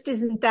 it just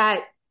isn't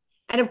that.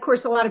 And of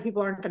course, a lot of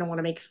people aren't going to want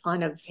to make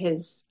fun of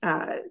his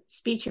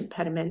speech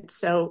impediment.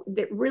 So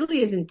there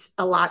really isn't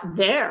a lot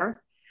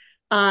there.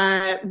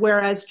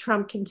 Whereas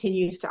Trump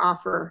continues to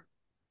offer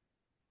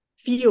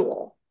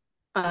fuel.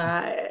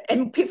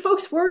 And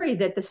folks worry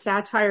that the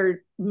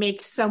satire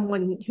makes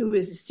someone who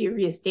is a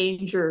serious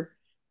danger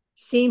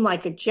seem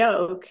like a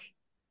joke.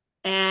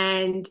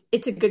 And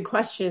it's a good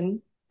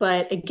question.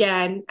 But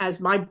again,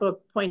 as my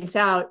book points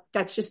out,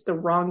 that's just the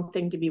wrong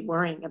thing to be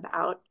worrying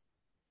about.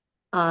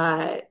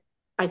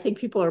 I think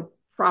people are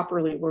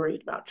properly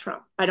worried about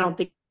Trump. I don't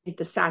think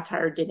the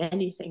satire did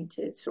anything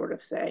to sort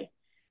of say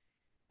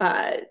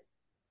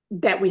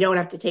that we don't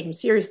have to take him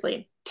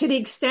seriously. To the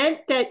extent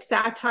that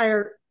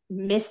satire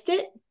missed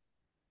it,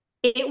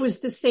 it was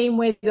the same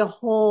way the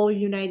whole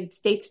United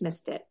States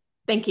missed it,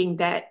 thinking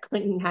that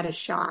Clinton had a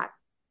shot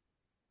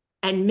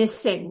and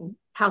missing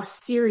how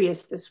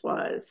serious this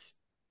was.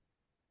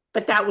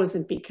 But that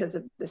wasn't because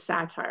of the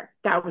satire.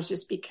 That was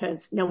just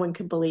because no one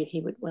could believe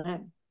he would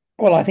win.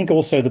 Well, I think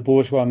also the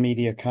bourgeois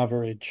media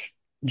coverage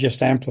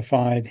just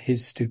amplified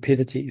his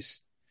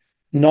stupidities,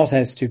 not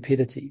as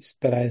stupidities,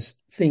 but as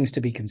things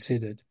to be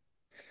considered.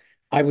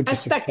 I would A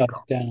just have shut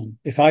spectacle. it down.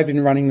 If I'd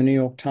been running the New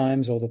York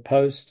Times or the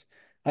Post,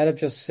 I'd have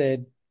just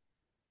said,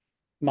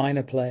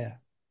 minor player.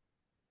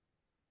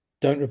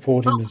 Don't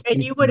report him as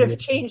And you would have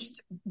anything.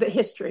 changed the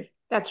history.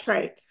 That's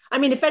right. I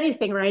mean, if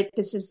anything, right,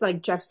 this is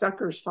like Jeff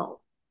Zucker's fault.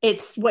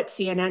 It's what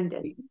CNN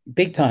did.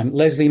 Big time.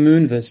 Leslie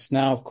Moonves,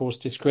 now, of course,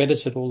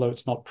 discredited, although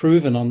it's not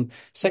proven on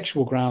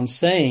sexual grounds,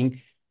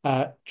 saying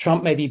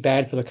Trump may be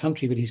bad for the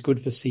country, but he's good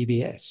for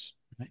CBS.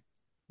 Right?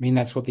 I mean,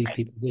 that's what these Right.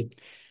 people did.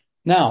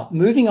 Now,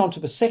 moving on to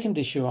the second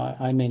issue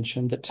I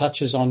mentioned that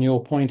touches on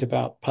your point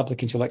about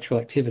public intellectual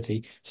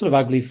activity, sort of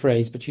ugly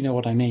phrase, but you know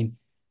what I mean.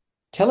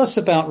 Tell us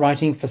about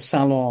writing for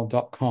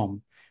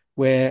Salon.com,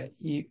 where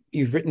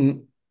you've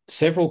written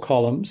several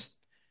columns,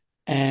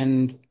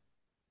 and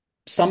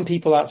some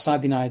people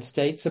outside the United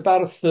States,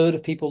 about a third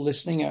of people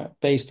listening are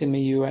based in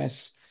the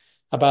US,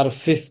 about a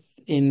fifth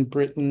in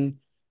Britain,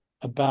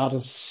 about a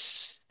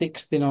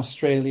sixth in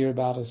Australia,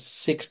 about a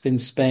sixth in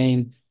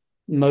Spain,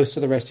 most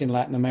of the rest in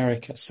Latin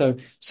America. So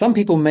some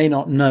people may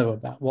not know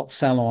about what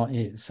Salon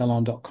is,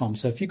 Salon.com.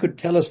 So if you could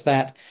tell us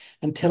that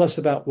and tell us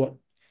about what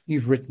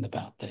you've written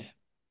about there.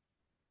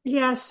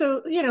 Yeah.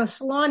 So,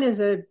 Salon is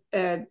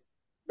sort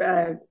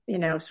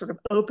of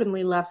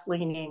openly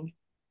left-leaning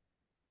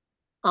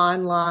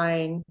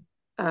online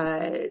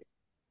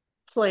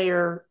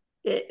player.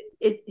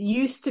 It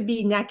used to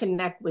be neck and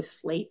neck with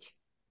Slate,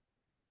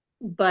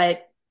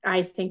 but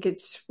I think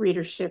its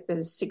readership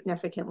is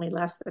significantly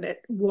less than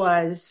it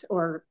was,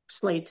 or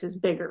Slate's is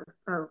bigger,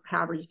 or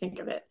however you think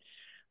of it.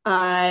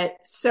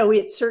 So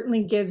it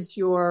certainly gives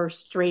your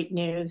straight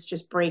news,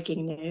 just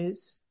breaking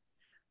news.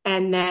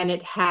 And then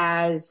it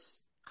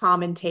has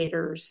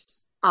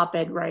commentators,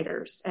 op-ed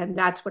writers, and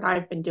that's what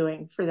I've been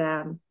doing for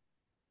them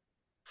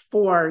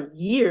for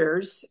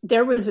years.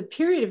 There was a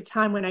period of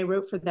time when I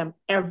wrote for them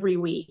every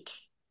week.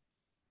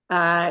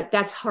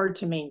 That's hard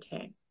to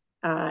maintain.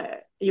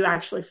 You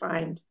actually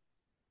find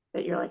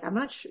that you're like, I'm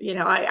not sure.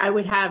 I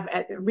would have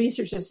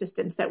research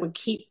assistants that would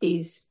keep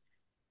these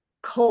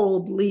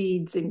cold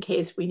leads in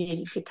case we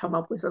needed to come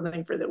up with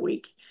something for the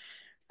week.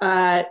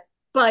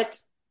 But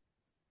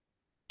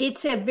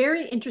it's a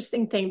very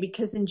interesting thing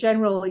because in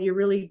general, you're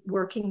really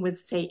working with,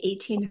 say,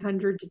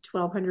 1,800 to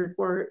 1,200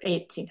 words,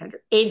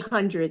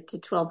 800 to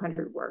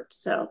 1,200 words.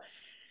 So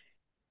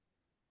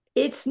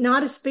it's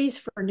not a space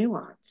for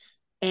nuance.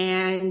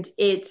 And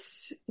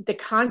it's the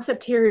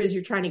concept here is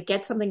you're trying to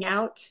get something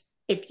out.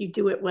 If you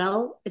do it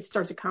well, it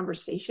starts a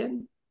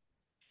conversation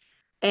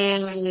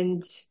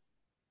and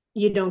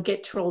you don't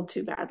get trolled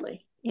too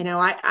badly.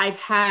 I've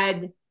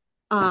had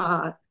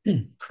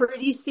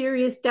pretty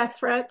serious death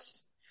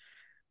threats,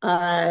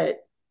 uh,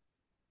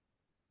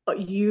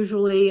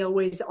 usually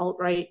always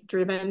alt-right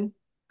driven.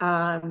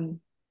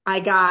 I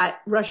got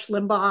Rush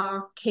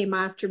Limbaugh came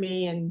after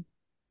me, and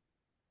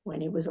when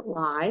he was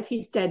alive,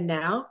 he's dead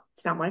now.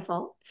 It's not my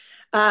fault.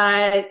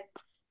 Uh,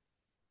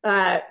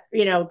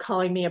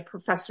 calling me a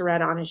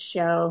professorette on his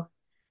show.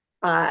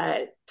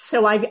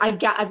 So I've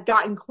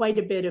gotten quite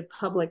a bit of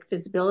public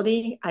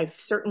visibility. I've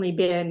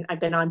been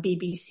on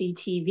BBC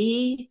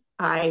TV.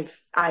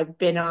 I've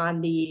been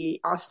on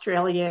the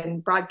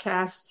Australian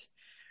broadcast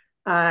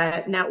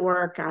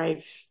network.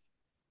 I've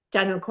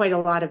done quite a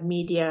lot of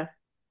media.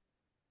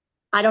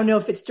 I don't know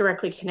if it's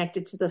directly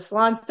connected to the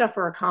Salon stuff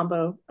or a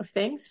combo of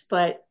things,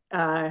 but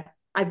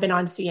I've been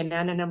on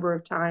CNN a number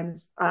of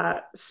times.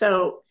 I've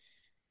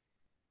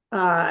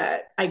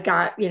done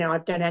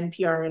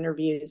NPR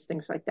interviews,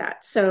 things like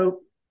that.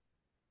 So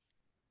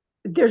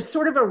there's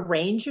sort of a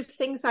range of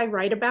things I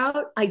write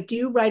about. I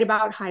do write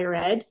about higher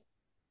ed.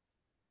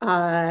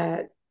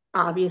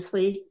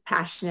 Obviously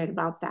passionate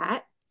about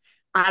that.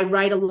 I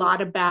write a lot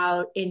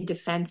about in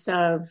defense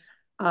of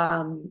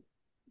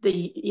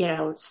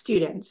the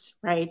students,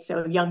 right?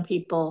 So young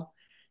people,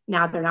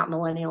 now they're not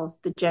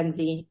millennials, the Gen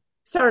Z.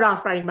 Started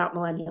off writing about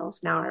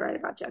millennials, now I write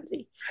about Gen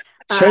Z.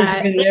 Shows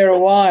you've been there a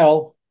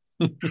while.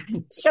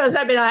 Shows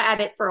I've been at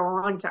it for a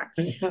long time.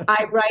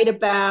 I write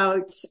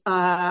about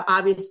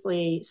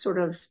obviously sort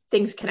of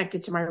things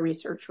connected to my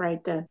research,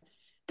 right? The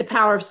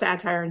power of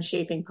satire in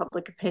shaping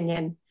public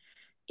opinion.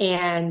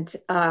 And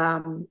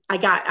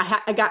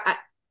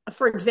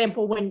for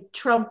example, when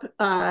Trump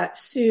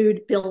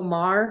sued Bill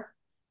Maher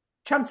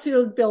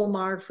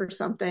for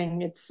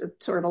something. It's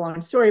sort of a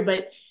long story,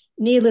 but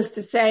needless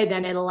to say,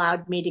 then it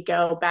allowed me to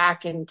go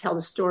back and tell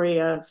the story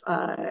of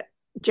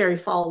Jerry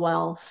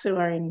Falwell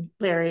suing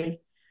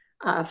Larry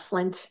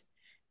Flint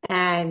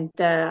and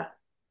the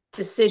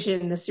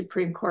decision the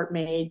Supreme Court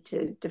made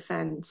to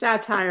defend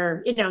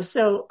satire.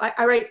 So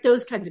I write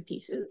those kinds of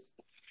pieces.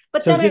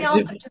 But so then I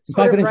also just if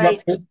I sort could of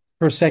write. interrupt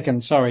for a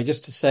second, sorry,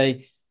 just to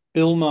say,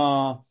 Bill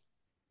Maher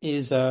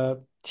is a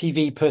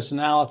TV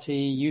personality,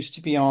 used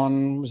to be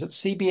on, was it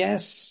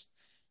CBS?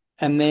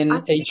 And then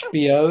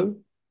HBO,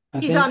 I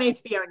He's think. on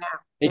HBO now.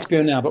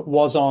 HBO now, but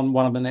was on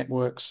one of the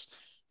networks,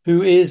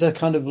 who is a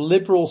kind of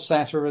liberal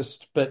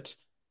satirist, but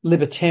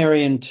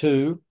libertarian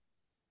too,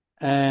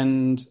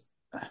 and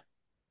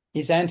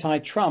is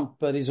anti-Trump,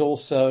 but is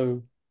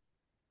also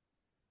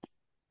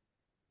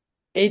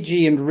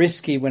edgy and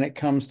risky when it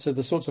comes to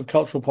the sorts of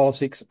cultural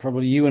politics that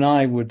probably you and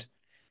I would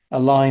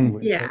align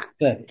with, Yeah.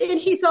 let's say. And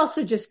he's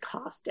also just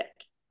caustic.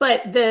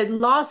 But the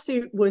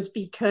lawsuit was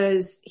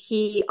because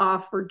he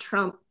offered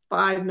Trump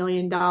 $5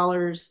 million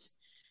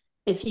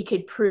if he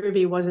could prove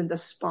he wasn't the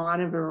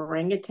spawn of an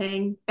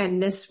orangutan.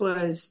 And this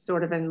was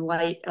sort of in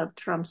light of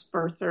Trump's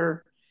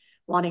birther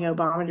wanting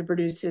Obama to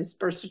produce his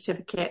birth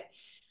certificate.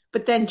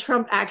 But then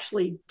Trump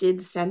actually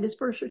did send his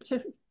birth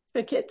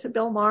certificate to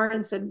Bill Maher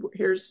and said,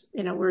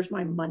 where's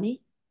my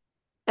money?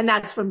 And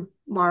that's when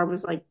Maher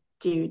was like,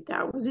 dude,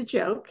 that was a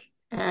joke.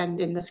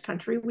 And in this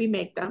country, we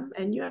make them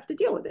and you have to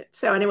deal with it.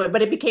 So anyway,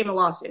 but it became a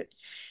lawsuit.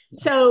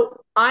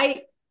 So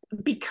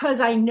because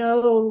I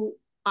know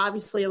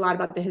obviously a lot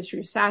about the history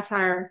of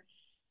satire,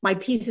 my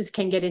pieces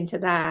can get into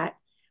that.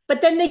 But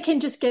then they can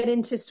just get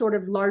into sort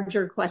of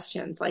larger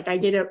questions. Like I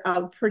did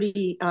a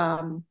pretty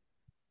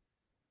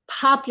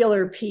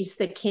popular piece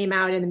that came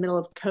out in the middle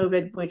of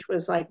COVID, which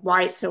was like,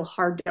 why it's so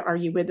hard to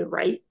argue with the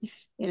right,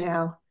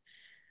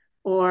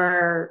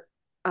 or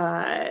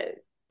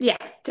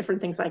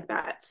different things like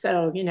that.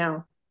 So,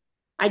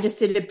 I just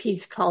did a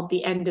piece called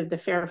The End of the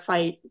Fair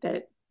Fight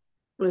that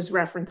was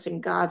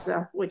referencing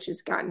Gaza, which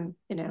has gotten,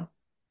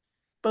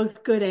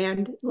 both good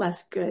and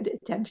less good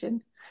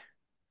attention.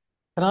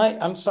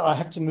 I'm sorry, I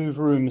have to move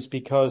rooms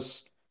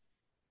because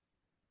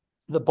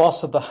the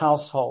boss of the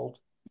household,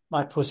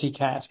 my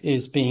pussycat,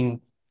 is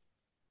being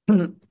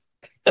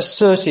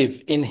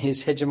assertive in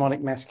his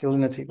hegemonic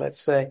masculinity,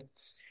 let's say.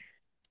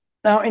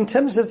 Now, in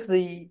terms of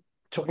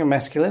talking of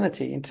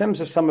masculinity, in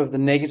terms of some of the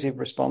negative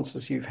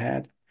responses you've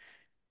had,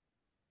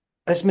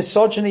 has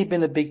misogyny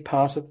been a big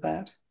part of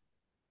that?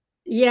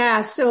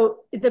 Yeah, so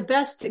the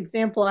best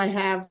example I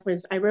have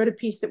was I wrote a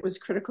piece that was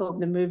critical of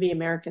the movie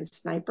American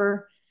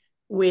Sniper,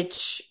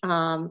 which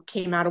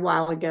came out a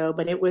while ago,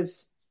 but it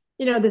was,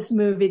 this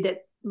movie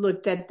that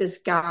looked at this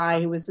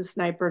guy who was a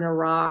sniper in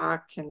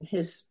Iraq and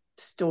his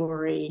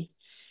story,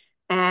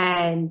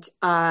 and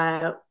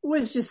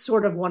was just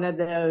sort of one of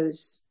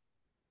those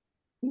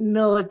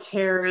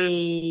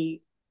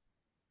military,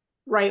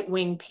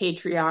 right-wing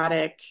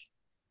patriotic,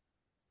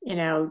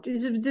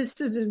 this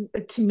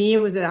to me, it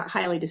was a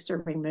highly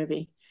disturbing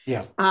movie.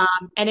 Yeah.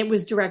 And it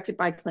was directed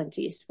by Clint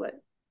Eastwood.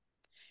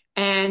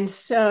 And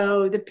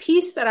so the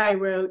piece that I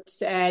wrote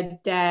said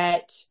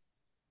that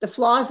the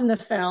flaws in the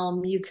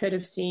film you could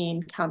have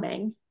seen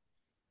coming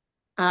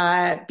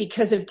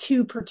because of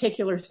two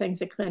particular things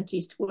that Clint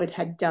Eastwood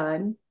had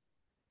done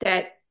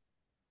that,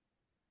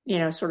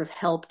 sort of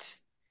helped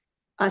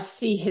us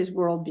see his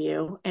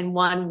worldview. And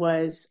one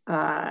was,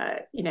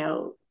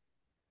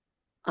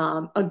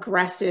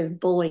 aggressive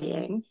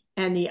bullying,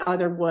 and the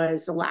other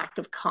was a lack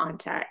of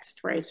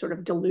context, right? Sort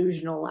of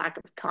delusional lack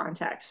of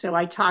context. So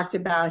I talked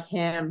about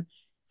him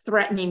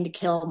threatening to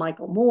kill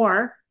Michael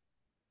Moore,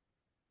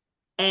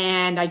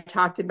 and I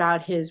talked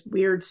about his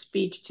weird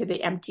speech to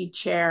the empty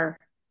chair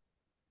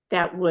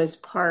that was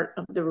part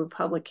of the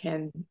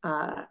Republican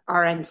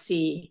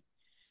RNC.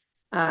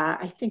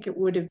 I think it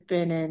would have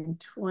been in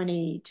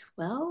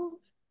 2012.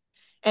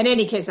 In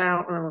any case, I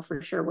don't remember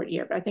for sure what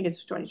year, but I think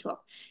it's 2012.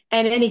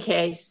 And in any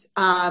case,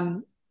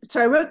 so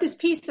I wrote this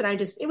piece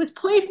and it was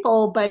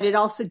playful, but it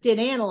also did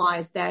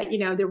analyze that,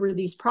 there were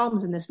these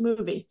problems in this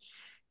movie.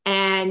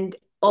 And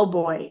oh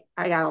boy,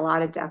 I got a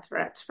lot of death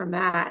threats from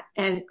that.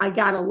 And I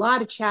got a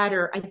lot of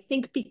chatter, I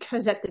think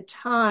because at the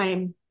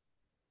time,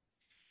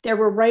 there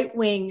were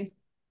right-wing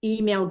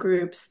email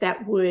groups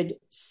that would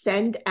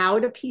send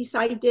out a piece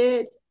I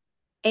did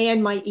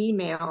and my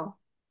email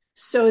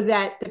so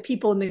that the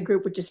people in the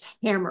group would just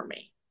hammer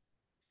me.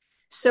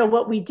 So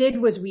what we did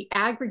was we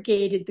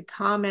aggregated the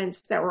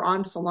comments that were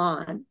on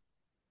Salon,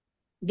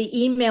 the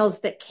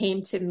emails that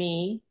came to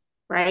me,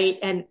 right?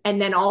 And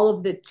then all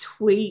of the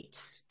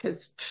tweets,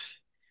 because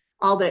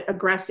all the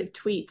aggressive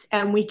tweets,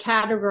 and we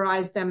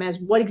categorized them as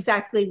what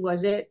exactly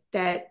was it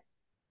that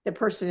the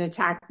person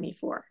attacked me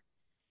for.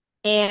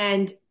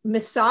 And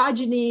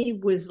misogyny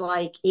was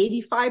like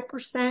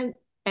 85%,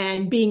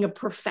 and being a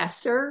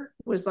professor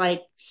was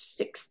like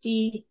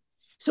 60.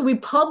 So we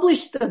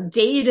published the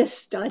data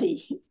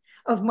study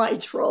of my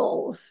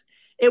trolls.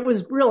 It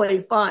was really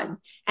fun.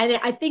 And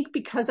I think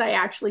because I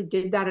actually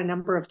did that a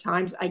number of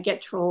times, I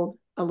get trolled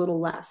a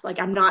little less. Like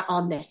I'm not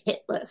on the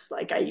hit list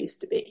like I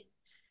used to be,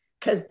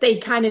 because they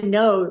kind of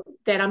know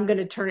that I'm going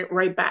to turn it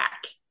right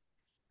back.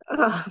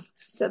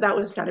 So that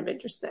was kind of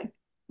interesting.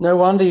 No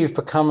wonder you've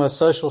become a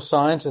social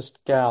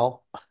scientist,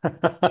 gal. I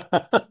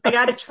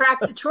got to track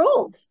the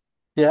trolls.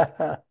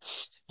 Yeah.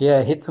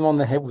 Yeah, hit them on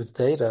the head with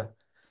data.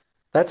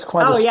 That's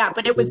quite a Oh yeah,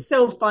 but it story. was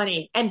so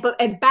funny. And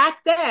back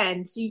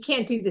then, so you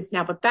can't do this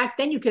now, but back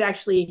then you could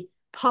actually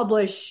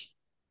publish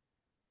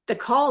the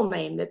call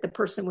name that the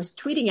person was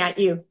tweeting at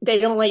you. They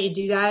don't let you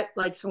do that.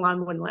 Like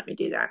Salon wouldn't let me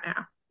do that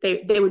now.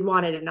 They would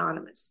want it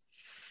anonymous.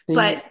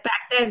 But The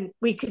back then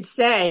we could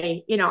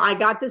say, I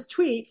got this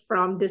tweet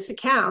from this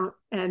account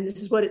and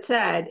this is what it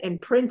said, and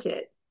print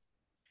it.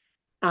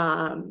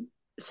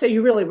 So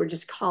you really were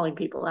just calling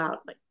people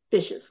out like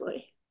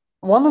viciously.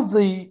 One of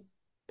the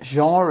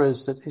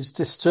genres that is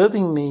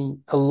disturbing me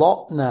a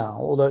lot now,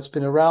 although it's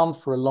been around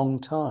for a long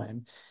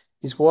time,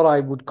 is what I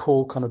would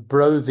call kind of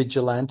bro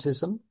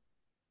vigilantism.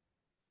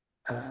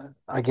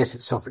 I guess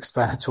it's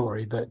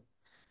self-explanatory, but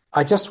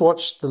I just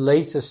watched the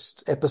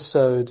latest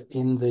episode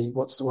in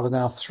what are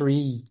now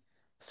three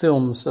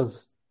films of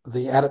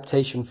the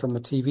adaptation from the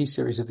TV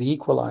series of The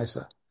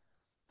Equalizer.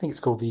 I think it's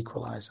called The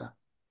Equalizer,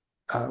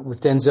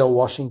 with Denzel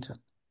Washington.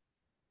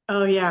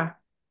 Oh yeah.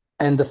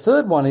 And the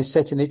third one is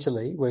set in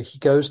Italy, where he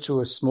goes to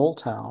a small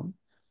town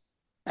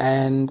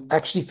and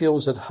actually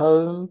feels at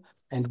home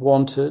and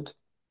wanted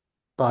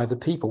by the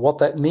people. What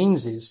that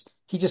means is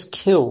he just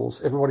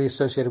kills everybody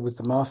associated with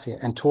the mafia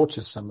and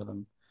tortures some of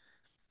them.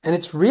 And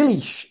it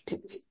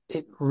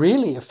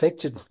really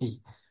affected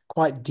me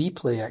quite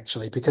deeply,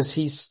 actually, because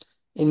he's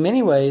in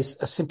many ways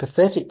a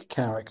sympathetic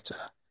character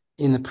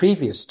in the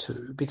previous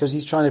two, because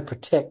he's trying to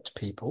protect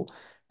people,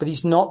 but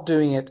he's not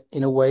doing it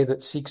in a way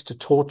that seeks to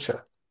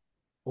torture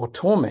or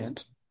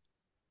torment.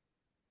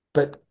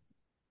 But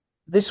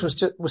this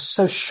was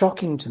so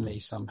shocking to me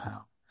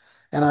somehow.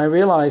 And I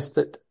realized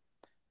that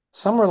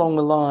somewhere along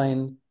the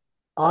line,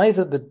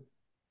 either the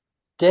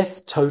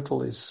death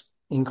total is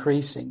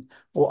increasing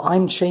or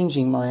I'm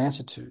changing my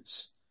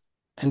attitudes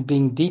and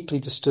being deeply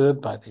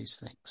disturbed by these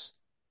things.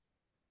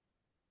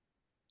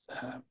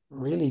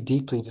 Really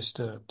deeply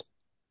disturbed.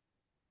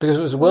 Because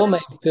it was a Well,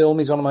 well-made film.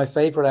 He's one of my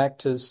favorite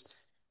actors.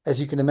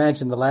 As you can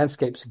imagine, the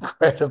landscape's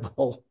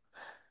incredible.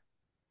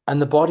 And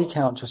the body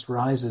count just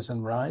rises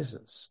and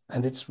rises.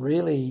 And it's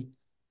really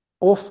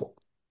awful.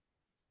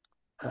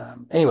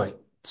 Anyway,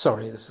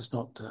 sorry, this is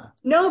not.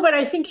 no, but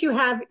I think you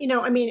have,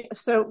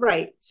 so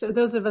right. So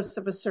those of us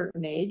of a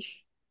certain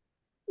age,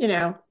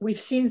 we've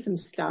seen some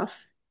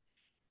stuff,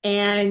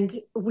 and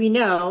we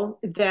know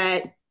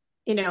that,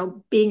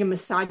 being a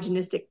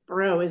misogynistic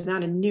bro is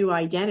not a new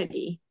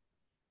identity,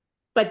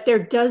 but there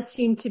does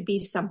seem to be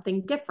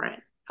something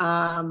different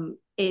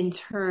in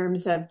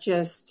terms of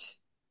just,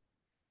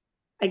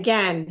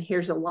 again,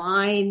 here's a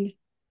line.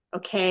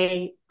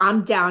 Okay,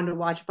 I'm down to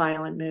watch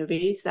violent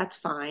movies. That's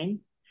fine.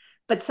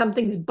 But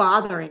something's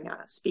bothering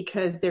us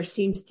because there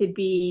seems to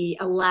be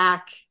a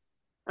lack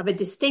of a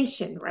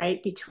distinction,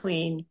 right,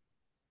 between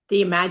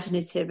the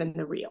imaginative and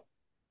the real.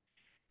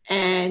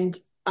 And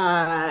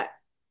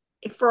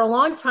for a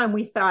long time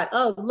we thought,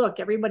 oh, look,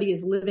 everybody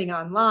is living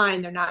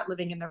online. They're not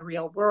living in the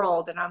real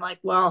world. And I'm like,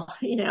 well,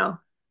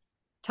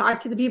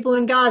 talk to the people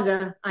in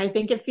Gaza. I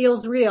think it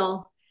feels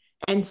real.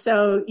 And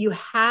so you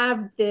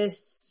have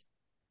this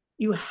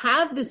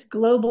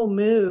global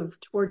move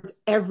towards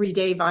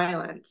everyday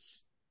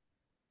violence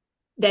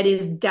that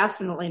is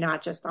definitely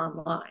not just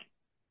online.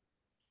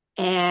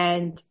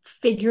 And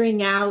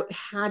figuring out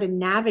how to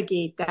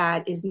navigate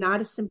that is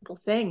not a simple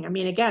thing. I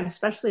mean, again,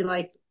 especially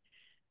like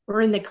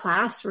we're in the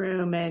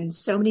classroom and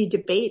so many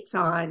debates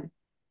on,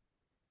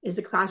 is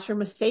the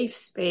classroom a safe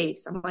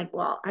space? I'm like,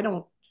 well, I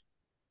don't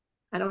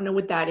know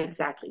what that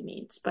exactly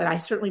means, but I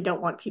certainly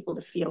don't want people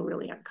to feel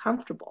really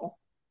uncomfortable.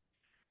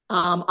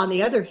 On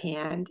the other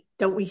hand,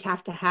 don't we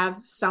have to have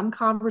some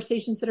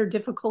conversations that are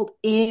difficult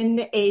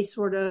in a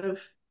sort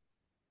of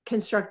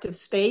constructive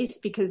space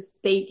because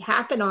they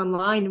happen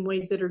online in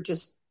ways that are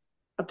just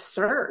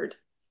absurd.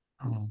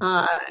 Mm.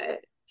 Uh,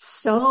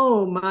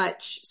 so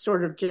much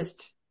sort of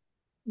just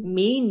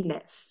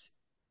meanness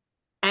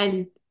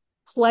and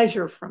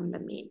pleasure from the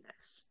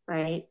meanness,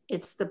 right?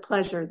 It's the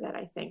pleasure that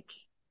I think.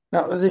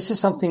 Now, this is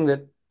something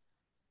that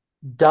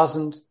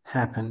doesn't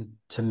happen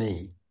to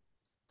me,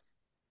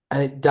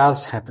 and it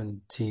does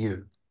happen to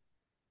you.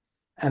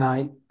 And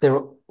there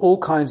are all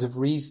kinds of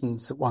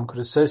reasons that one could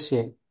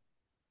associate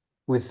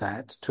with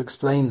that to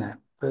explain that.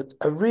 But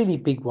a really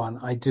big one,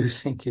 I do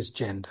think, is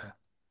gender.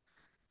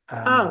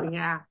 Oh, Um,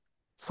 yeah.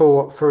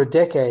 for a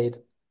decade,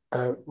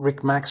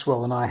 Rick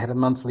Maxwell and I had a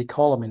monthly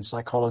column in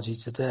Psychology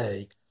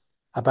Today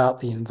about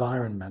the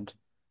environment.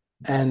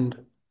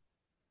 And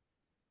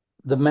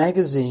the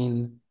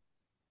magazine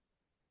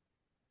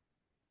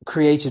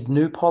created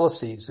new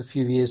policies a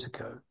few years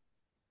ago.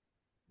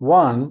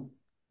 One,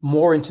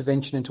 more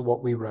intervention into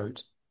what we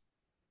wrote,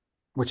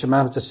 which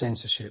amounted to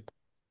censorship,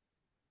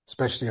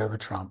 especially over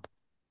Trump.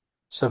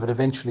 So that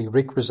eventually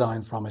Rick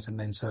resigned from it, and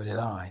then so did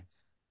I.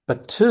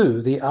 But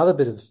two, the other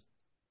bit of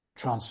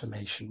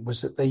transformation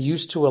was that they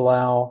used to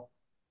allow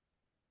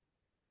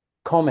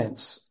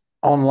comments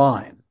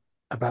online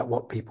about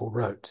what people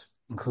wrote,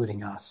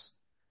 including us.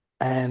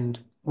 And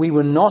we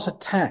were not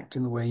attacked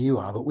in the way you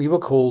are, but we were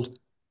called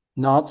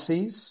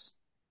Nazis,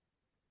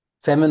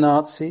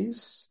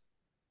 feminazis,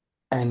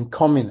 and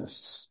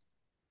communists,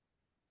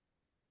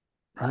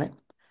 right?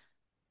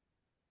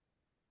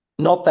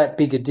 Not that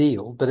big a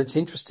deal, but it's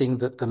interesting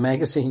that the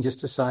magazine just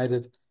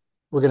decided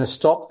we're going to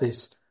stop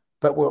this,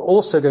 but we're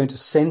also going to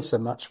censor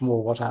much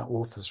more what our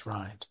authors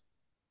write.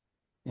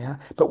 Yeah.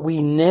 But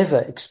we never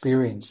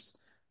experienced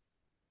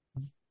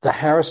the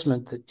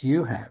harassment that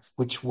you have,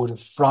 which would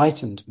have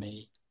frightened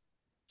me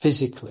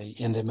physically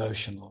and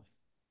emotionally.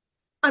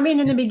 I mean,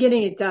 in the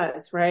beginning, it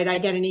does, right? I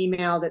get an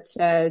email that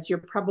says, you're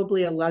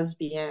probably a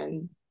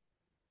lesbian,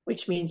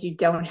 which means you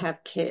don't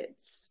have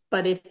kids.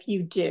 But if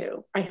you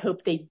do, I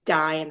hope they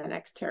die in the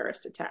next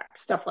terrorist attack,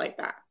 stuff like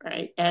that,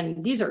 right?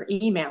 And these are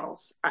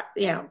emails.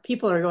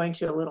 People are going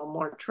to a little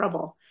more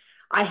trouble.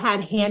 I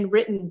had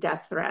handwritten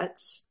death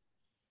threats.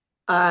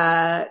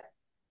 Uh,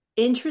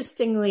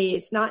 Interestingly,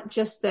 it's not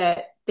just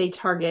that they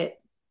target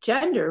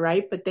gender,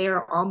 right? But they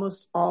are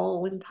almost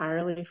all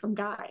entirely from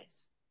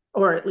guys,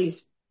 or at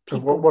least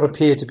people What who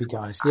appear to be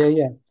guys. Yeah,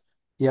 yeah,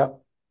 yeah,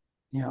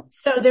 yeah.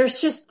 So there's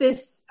just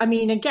this, I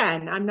mean,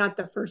 again, I'm not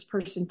the first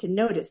person to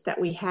notice that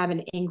we have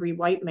an angry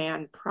white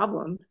man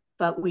problem,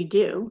 but we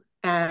do.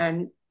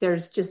 And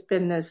there's just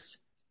been this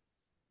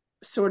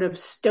sort of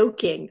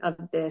stoking of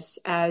this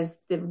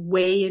as the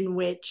way in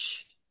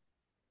which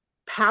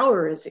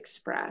power is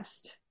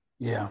expressed.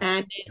 Yeah.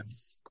 And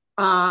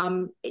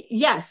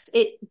yes,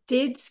 it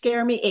did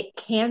scare me. It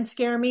can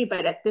scare me,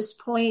 but at this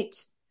point,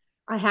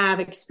 I have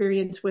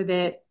experience with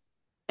it.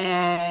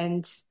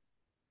 And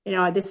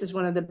this is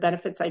one of the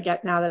benefits I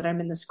get now that I'm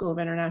in the School of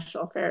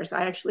International Affairs.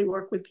 I actually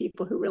work with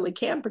people who really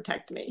can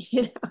protect me,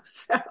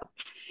 So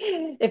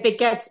if it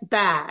gets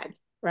bad,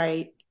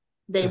 right,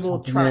 they There's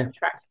will something try there. and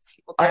track these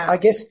people I down.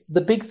 guess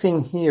the big thing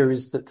here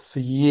is that for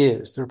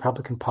years, the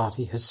Republican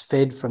Party has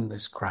fed from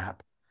this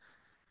crap.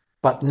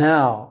 But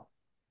now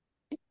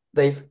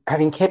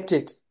having kept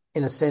it,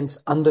 in a sense,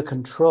 under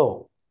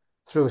control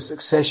through a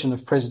succession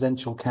of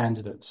presidential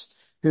candidates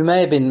who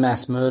may have been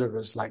mass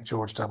murderers like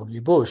George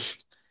W. Bush,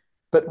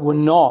 but were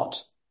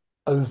not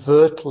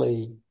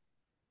overtly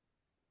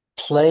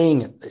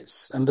playing at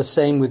this. And the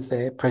same with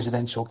their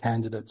presidential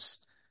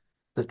candidates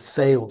that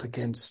failed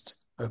against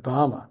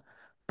Obama.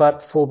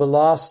 But for the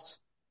last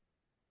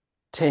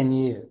 10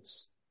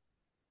 years,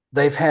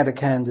 they've had a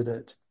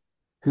candidate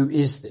who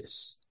is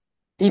this,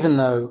 even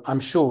though I'm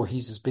sure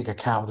he's as big a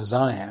coward as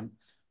I am.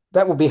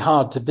 That would be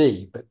hard to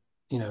be, but,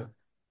 you know,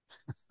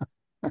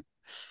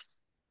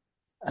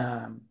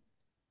 um,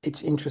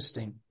 it's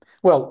interesting.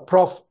 Well,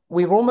 Prof,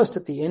 we're almost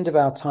at the end of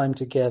our time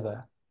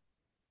together.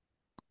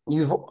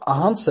 You've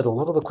answered a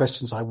lot of the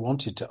questions I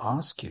wanted to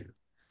ask you,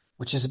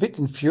 which is a bit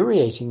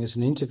infuriating as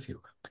an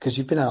interviewer because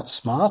you've been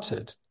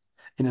outsmarted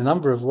in a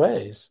number of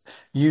ways,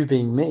 you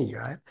being me,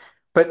 right?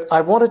 But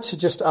I wanted to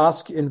just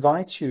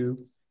invite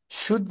you,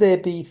 should there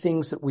be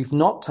things that we've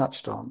not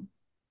touched on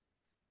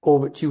or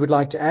what you would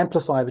like to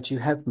amplify, but you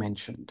have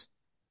mentioned,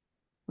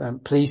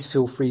 please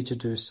feel free to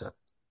do so.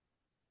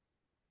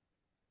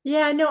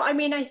 Yeah, no, I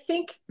mean, I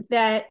think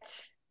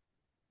that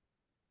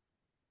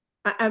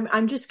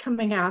I'm just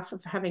coming off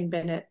of having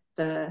been at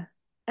the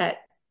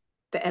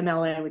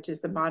MLA, which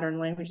is the Modern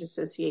Language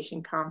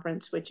Association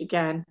conference, which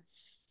again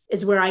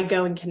is where I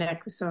go and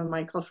connect with some of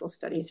my cultural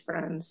studies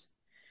friends.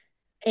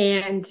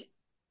 And,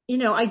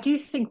 I do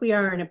think we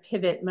are in a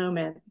pivot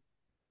moment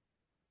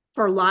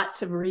for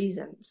lots of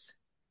reasons.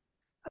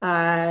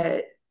 Uh,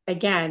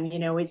 Again,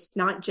 it's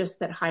not just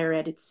that higher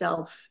ed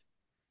itself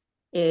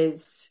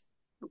is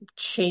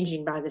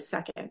changing by the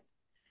second.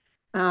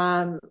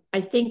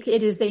 I think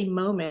it is a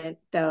moment,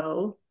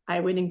 though, I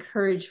would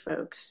encourage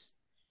folks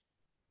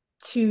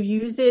to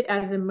use it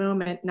as a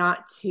moment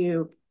not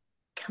to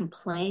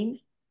complain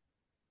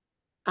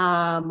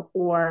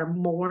or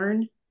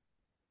mourn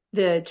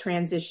the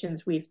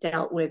transitions we've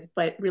dealt with,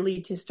 but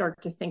really to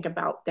start to think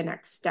about the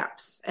next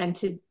steps and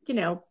to,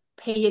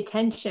 pay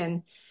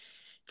attention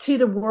to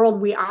the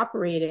world we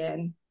operate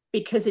in,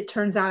 because it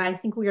turns out I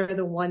think we are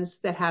the ones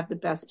that have the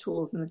best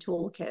tools in the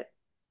toolkit.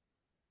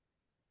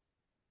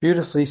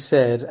 Beautifully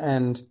said.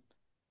 And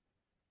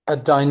a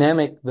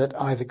dynamic that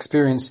I've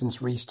experienced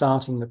since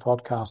restarting the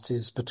podcast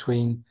is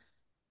between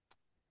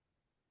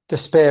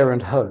despair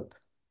and hope.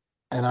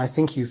 And I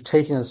think you've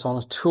taken us on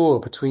a tour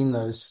between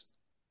those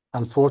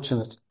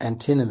unfortunate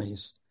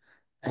antinomies,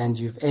 and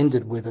you've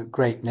ended with a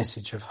great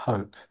message of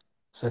hope.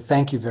 So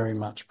thank you very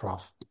much,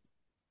 Prof.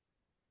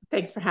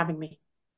 Thanks for having me.